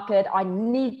celebrity market. I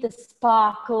need the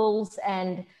sparkles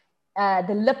and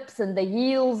the lips and the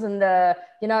heels and the,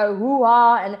 you know,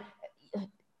 hoo-ha. And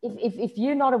if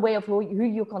you're not aware of who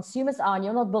your consumers are and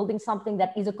you're not building something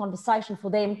that is a conversation for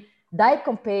them, they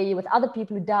compare you with other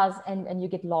people who does, and you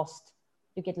get lost.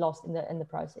 You get lost in the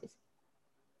process.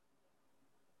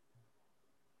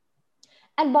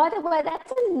 And by the way,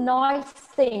 that's a nice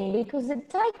thing because it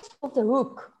takes you off the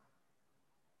hook.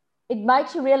 It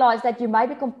makes you realize that you may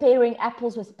be comparing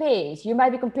apples with pears. You may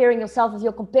be comparing yourself with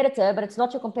your competitor, but it's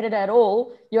not your competitor at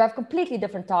all. You have completely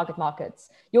different target markets.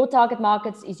 Your target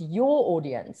markets is your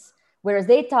audience, whereas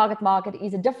their target market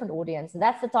is a different audience. And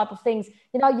that's the type of things,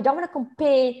 you know, you don't want to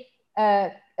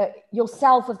compare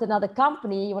yourself with another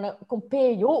company. You want to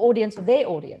compare your audience with their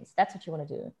audience. That's what you want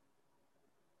to do.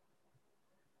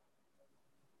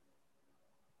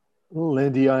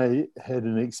 Landy, I had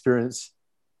an experience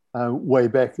way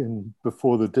back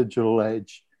before the digital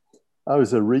age. I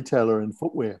was a retailer in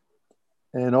footwear,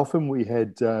 and often we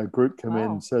had a group come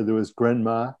in. So there was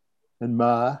grandma and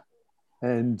ma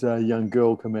and a young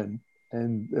girl come in,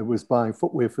 and it was buying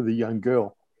footwear for the young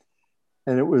girl.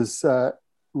 And it was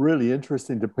really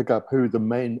interesting to pick up who the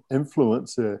main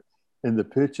influencer in the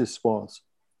purchase was.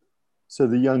 So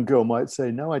the young girl might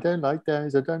say, no, I don't like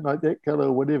those. I don't like that color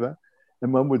or whatever.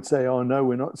 And mum would say, oh, no,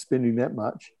 we're not spending that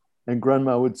much. And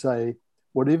grandma would say,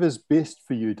 whatever's best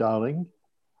for you, darling.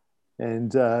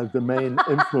 And the main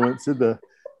influencer,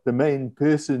 the main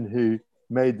person who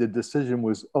made the decision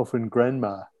was often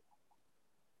grandma.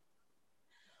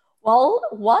 Well,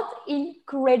 what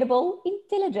incredible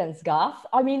intelligence, Garth.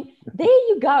 I mean, there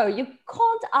you go. You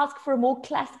can't ask for a more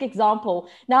classic example.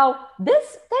 Now,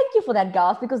 thank you for that,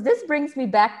 Garth, because this brings me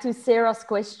back to Sarah's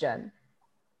question.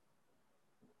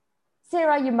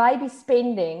 Sarah, you may be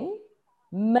spending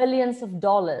millions of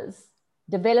dollars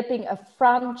developing a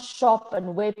front shop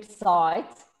and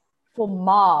website for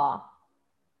Ma,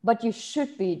 but you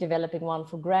should be developing one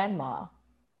for grandma.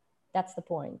 That's the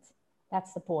point.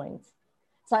 That's the point.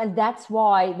 So, and that's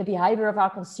why the behavior of our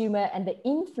consumer and the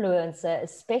influencer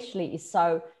especially is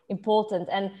so important.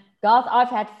 And Garth, I've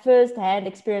had firsthand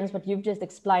experience what you've just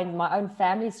explained in my own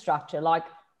family structure, like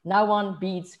no one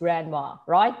beats grandma,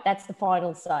 right? That's the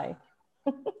final say.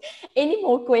 Any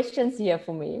more questions here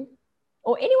for me?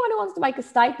 Or anyone who wants to make a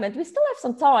statement? We still have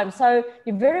some time, so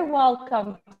you're very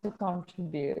welcome to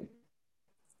contribute.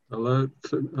 Hello,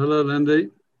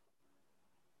 Landy.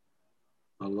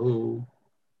 Hello.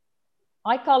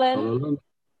 Hi, Colin. Hello.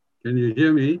 Can you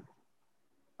hear me?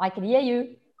 I can hear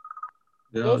you.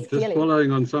 Yeah, yes, just clearly.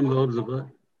 Following on some of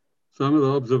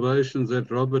the observations that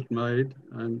Robert made,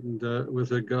 and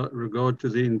with regard to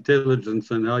the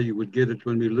intelligence and how you would get it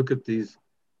when we look at these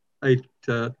 8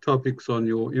 topics on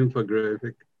your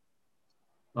infographic.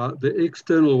 The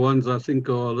external ones, I think,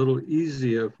 are a little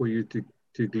easier for you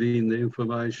to glean the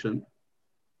information.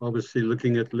 Obviously,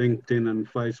 looking at LinkedIn and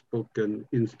Facebook and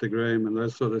Instagram and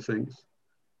those sort of things.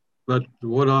 But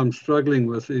what I'm struggling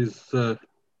with is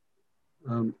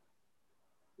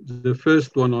the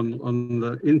first one on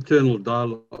the internal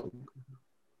dialogue.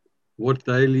 What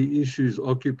daily issues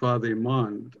occupy their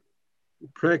mind?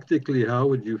 Practically, how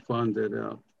would you find that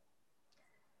out?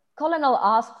 Colin, I'll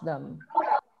ask them.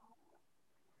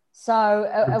 So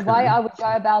a way I would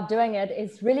go about doing it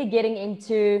is really getting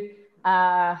into,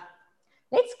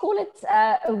 let's call it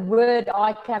a word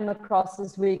I came across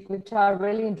this week, which I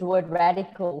really enjoyed,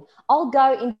 radical. I'll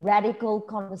go in radical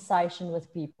conversation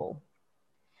with people.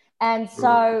 And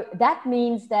so that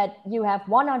means that you have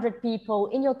 100 people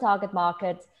in your target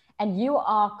market and you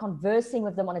are conversing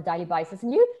with them on a daily basis.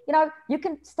 And you know, you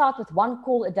can start with 1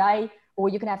 call a day, or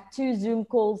you can have 2 Zoom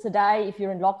calls a day if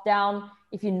you're in lockdown.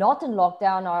 If you're not in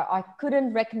lockdown, I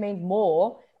couldn't recommend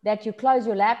more that you close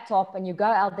your laptop and you go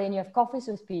out there and you have coffees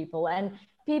with people and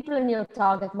people in your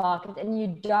target market, and you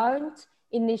don't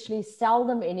initially sell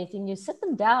them anything. You sit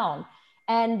them down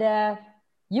and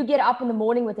you get up in the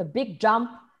morning with a big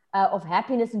jump of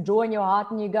happiness and joy in your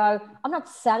heart, and you go, I'm not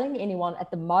selling anyone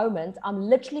at the moment. I'm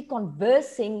literally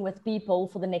conversing with people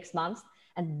for the next month.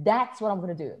 And that's what I'm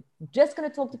going to do. I'm just going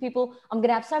to talk to people. I'm going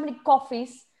to have so many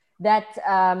coffees that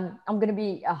I'm going to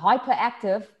be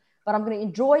hyperactive, but I'm going to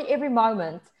enjoy every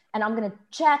moment, and I'm going to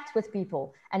chat with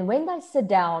people. And when they sit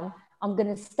down, I'm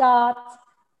going to start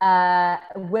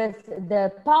with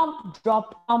the pump,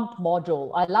 drop, pump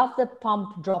module. I love the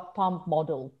pump, drop, pump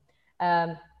model.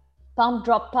 Pump,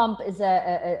 drop, pump is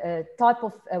a type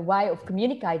of a way of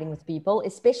communicating with people,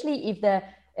 especially if the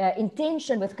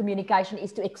intention with communication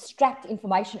is to extract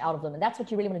information out of them. And that's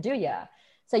what you really want to do here.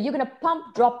 So you're going to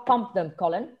pump, drop, pump them,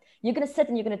 Colin. You're going to sit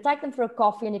and you're going to take them for a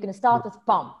coffee, and you're going to start with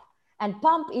pump. And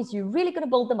pump is you're really going to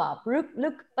build them up.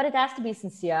 Look, but it has to be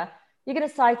sincere. You're going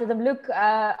to say to them, look,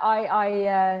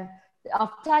 I've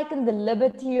taken the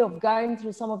liberty of going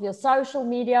through some of your social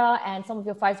media and some of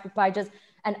your Facebook pages,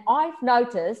 and I've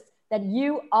noticed that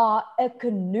you are a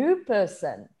canoe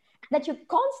person, that you're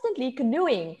constantly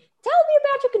canoeing. Tell me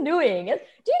about your canoeing. Do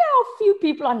you know how few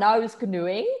people I know is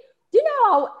canoeing? Do you know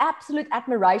how absolute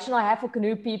admiration I have for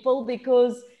canoe people?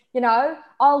 Because, you know,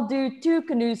 I'll do 2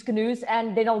 canoes,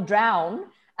 and then I'll drown.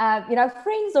 You know,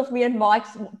 friends of me and Mike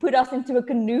put us into a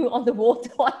canoe on the water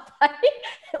one day.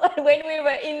 When we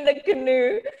were in the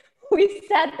canoe, we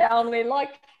sat down, we're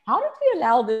like, how did we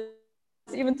allow this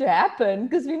even to happen?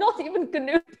 Because we're not even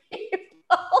canoe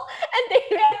people. And then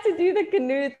we had to do the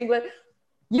canoe thing. But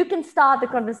you can start the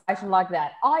conversation like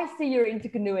that. I see you're into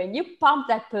canoeing. You pump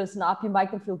that person up, you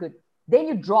make them feel good. Then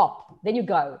you drop, then you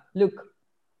go, look,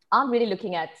 I'm really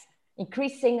looking at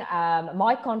increasing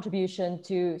my contribution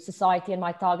to society and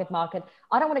my target market.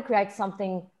 I don't want to create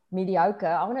something mediocre.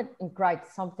 I want to create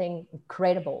something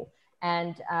incredible.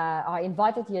 And I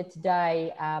invited you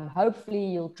today. Hopefully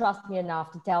you'll trust me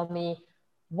enough to tell me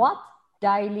what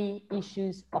daily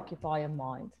issues occupy your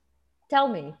mind. Tell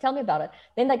me about it.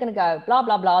 Then they're going to go blah,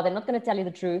 blah, blah. They're not going to tell you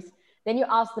the truth. Then you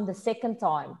ask them the second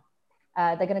time.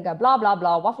 They're going to go blah, blah,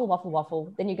 blah, waffle, waffle,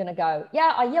 waffle. Then you're going to go,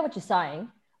 yeah, I hear what you're saying.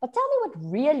 But tell me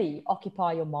what really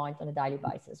occupy your mind on a daily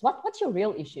basis. What's your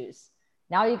real issues?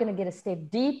 Now you're going to get a step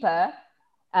deeper.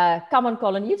 Come on,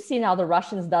 Colin, you've seen how the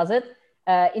Russians does it.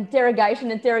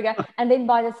 Interrogation. And then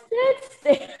by the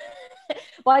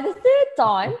third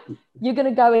time, you're going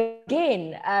to go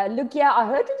again. Look, yeah, I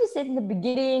heard what you said in the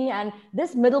beginning, and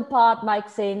this middle part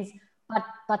makes sense,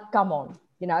 but come on.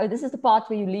 You know, this is the part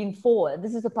where you lean forward.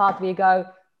 This is the part where you go,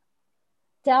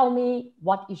 tell me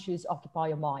what issues occupy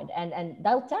your mind. And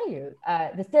they'll tell you.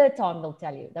 The third time, they'll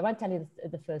tell you. They won't tell you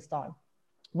the first time.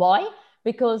 Why?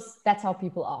 Because that's how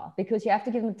people are. Because you have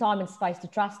to give them time and space to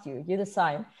trust you. You're the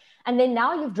same. And then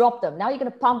now you've dropped them. Now you're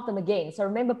going to pump them again. So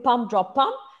remember, pump, drop,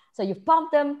 pump. So you've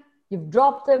pumped them, you've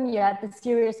dropped them, you had the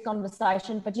serious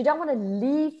conversation, but you don't want to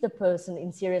leave the person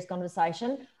in serious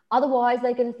conversation. Otherwise,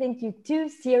 they're going to think you're too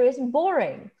serious and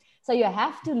boring. So you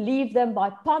have to leave them by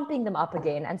pumping them up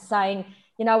again and saying,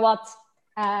 you know what,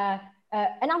 and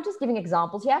I'm just giving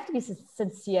examples. You have to be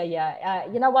sincere here.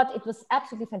 You know what, it was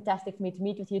absolutely fantastic for me to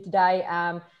meet with you today.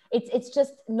 It's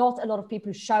just not a lot of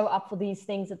people who show up for these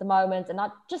things at the moment. And I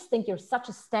just think you're such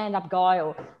a stand-up guy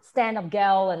or stand-up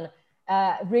gal, and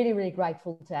really, really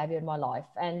grateful to have you in my life.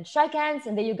 And shake hands,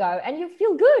 and there you go. And you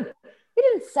feel good. You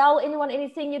didn't sell anyone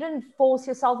anything. You didn't force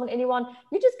yourself on anyone.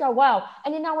 You just go, wow.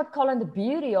 And you know what, Colin, the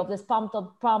beauty of this pump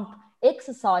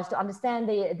exercise to understand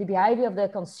the behavior of the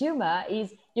consumer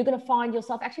is you're going to find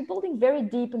yourself actually building very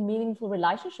deep and meaningful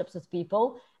relationships with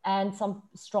people, and some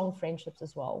strong friendships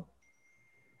as well.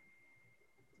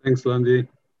 Thanks, Lundy.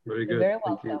 Very good. You're very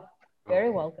welcome. Very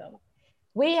welcome.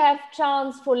 We have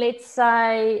chance for, let's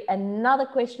say, another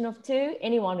question of 2.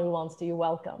 Anyone who wants to, you're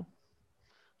welcome.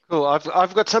 Cool.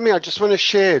 I've got something I just want to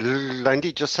share,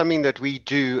 Lundy, just something that we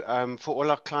do for all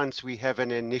our clients. We have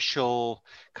an initial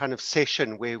kind of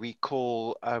session where we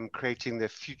call creating the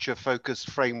future focused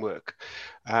framework.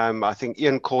 I think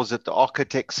Ian calls it the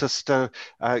architect system,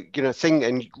 thing.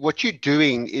 And what you're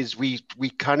doing is we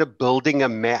kind of building a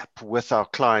map with our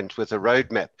client, with a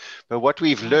roadmap. But what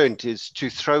we've learned is to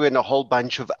throw in a whole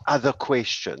bunch of other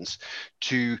questions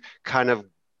to kind of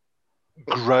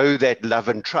grow that love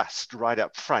and trust right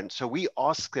up front. So we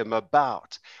ask them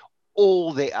about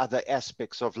all the other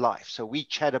aspects of life. So we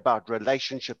chat about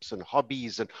relationships and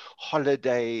hobbies and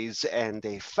holidays and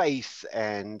their faith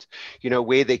and,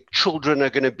 where their children are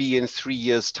going to be in 3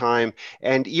 years' time.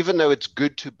 And even though it's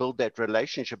good to build that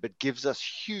relationship, it gives us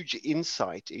huge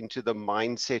insight into the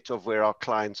mindset of where our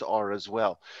clients are as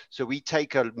well. So we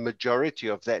take a majority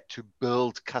of that to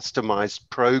build customized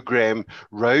program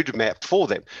roadmap for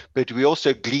them. But we're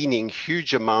also gleaning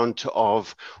huge amount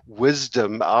of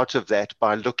wisdom out of that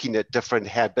by looking at at different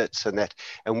habits and that.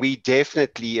 And we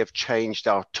definitely have changed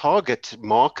our target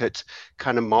market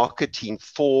kind of marketing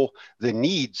for the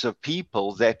needs of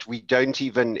people that we don't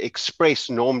even express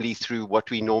normally through what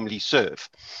we normally serve,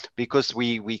 because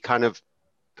we kind of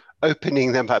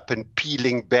opening them up and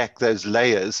peeling back those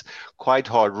layers quite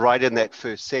hard right in that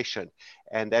first session.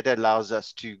 And that allows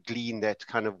us to glean that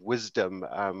kind of wisdom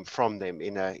from them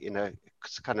in a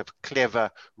kind of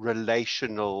clever,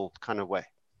 relational kind of way.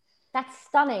 That's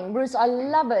stunning, Bruce. I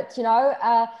love it. You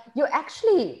know, you're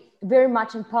actually very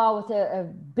much in par with a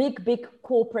big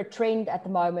corporate trend at the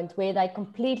moment, where they're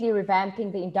completely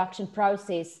revamping the induction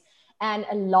process and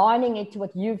aligning it to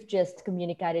what you've just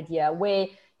communicated here, where,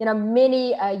 you know,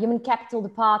 many human capital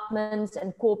departments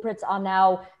and corporates are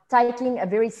now taking a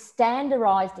very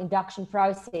standardized induction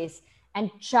process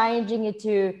and changing it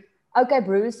to, okay,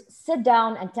 Bruce, sit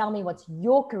down and tell me what's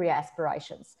your career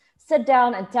aspirations. Sit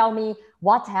down and tell me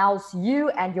what house you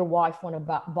and your wife want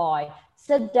to buy.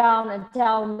 Sit down and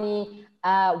tell me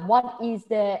what is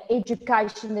the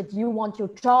education that you want your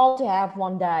child to have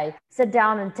one day. Sit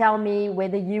down and tell me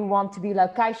whether you want to be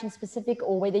location specific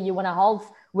or whether you want to half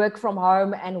work from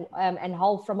home and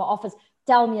half from an office.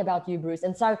 Tell me about you, Bruce.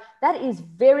 And so that is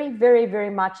very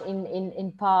much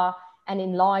in par and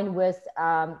in line with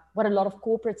what a lot of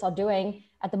corporates are doing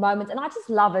at the moment. And I just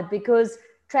love it, because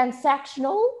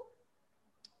transactional,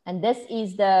 and this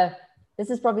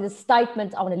is probably the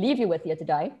statement I want to leave you with here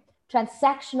today,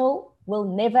 transactional will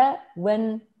never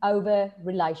win over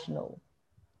relational,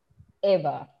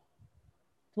 ever.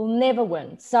 It will never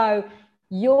win. So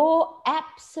your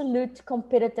absolute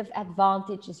competitive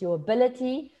advantage is your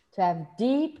ability to have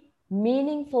deep,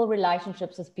 meaningful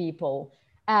relationships with people.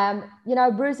 You know,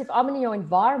 Bruce, if I'm in your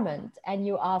environment and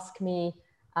you ask me,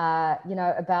 you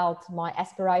know, about my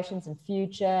aspirations and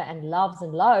future and loves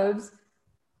and loathes,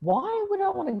 why would I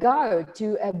want to go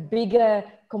to a bigger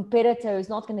competitor who's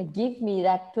not going to give me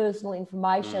that personal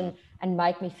information and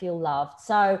make me feel loved?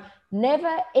 So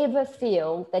never, ever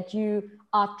feel that you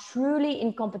are truly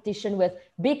in competition with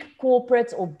big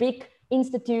corporates or big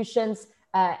institutions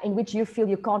in which you feel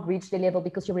you can't reach their level,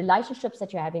 because your relationships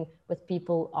that you're having with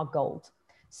people are gold.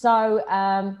 So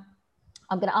I'm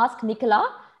going to ask Nicola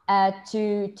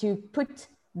to put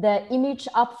the image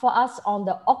up for us on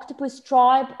the Octopus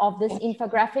Tribe of this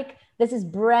infographic. This is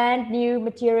brand new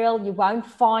material. You won't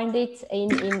find it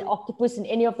in Octopus in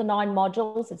any of the 9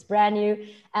 modules. It's brand new.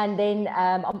 And then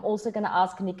I'm also going to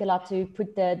ask Nicola to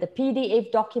put the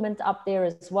PDF document up there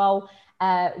as well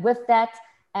with that.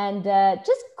 And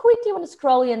just quickly want to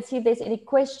scroll here and see if there's any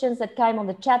questions that came on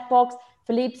the chat box.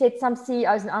 Philippe said some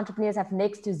CEOs and entrepreneurs have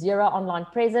next to zero online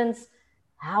presence.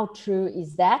 How true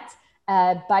is that?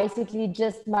 Basically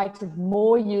just makes it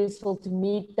more useful to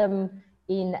meet them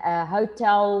in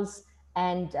hotels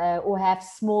and or have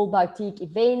small boutique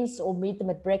events, or meet them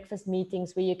at breakfast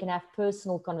meetings where you can have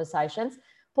personal conversations.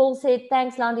 Paul said,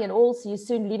 thanks, Landy, and all. See you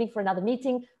soon, leaving for another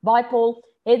meeting. Bye, Paul.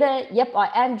 Heather, yep, I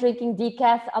am drinking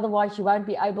decaf. Otherwise, you won't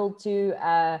be able to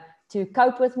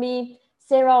cope with me.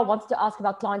 Sarah wants to ask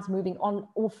about clients moving on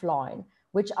offline,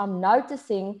 which I'm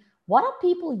noticing. What are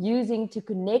people using to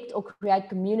connect or create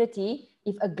community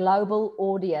if a global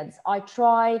audience? I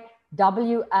try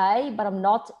WA, but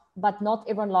not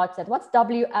everyone likes that. What's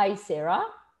WA, Sarah?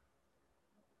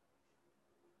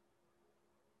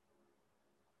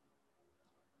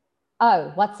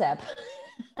 Oh, WhatsApp.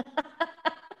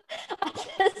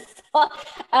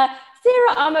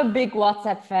 Sarah, I'm a big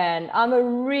WhatsApp fan. I'm a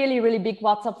really big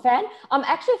WhatsApp fan. I'm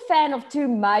actually a fan of 2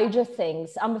 major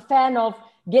things. I'm a fan of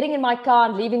getting in my car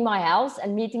and leaving my house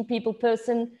and meeting people face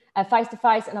to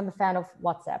face, and I'm a fan of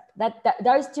WhatsApp.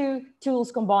 Those 2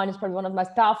 tools combined is probably one of the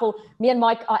most powerful. Me and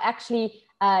Mike are actually,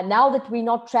 now that we're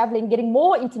not traveling, getting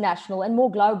more international and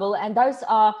more global, and those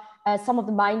are some of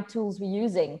the main tools we're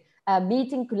using.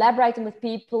 Meeting, collaborating with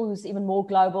people who's even more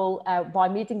global by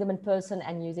meeting them in person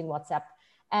and using WhatsApp.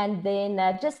 And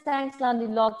then just thanks, Landy,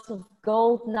 lots of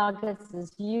gold nuggets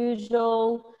as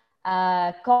usual.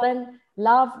 Colin,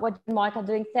 love what you and Mike are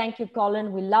doing. Thank you,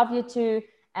 Colin. We love you too.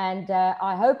 And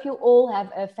I hope you all have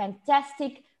a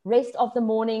fantastic rest of the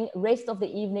morning, rest of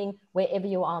the evening, wherever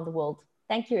you are in the world.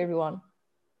 Thank you, everyone.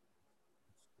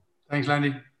 Thanks,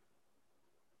 Landy.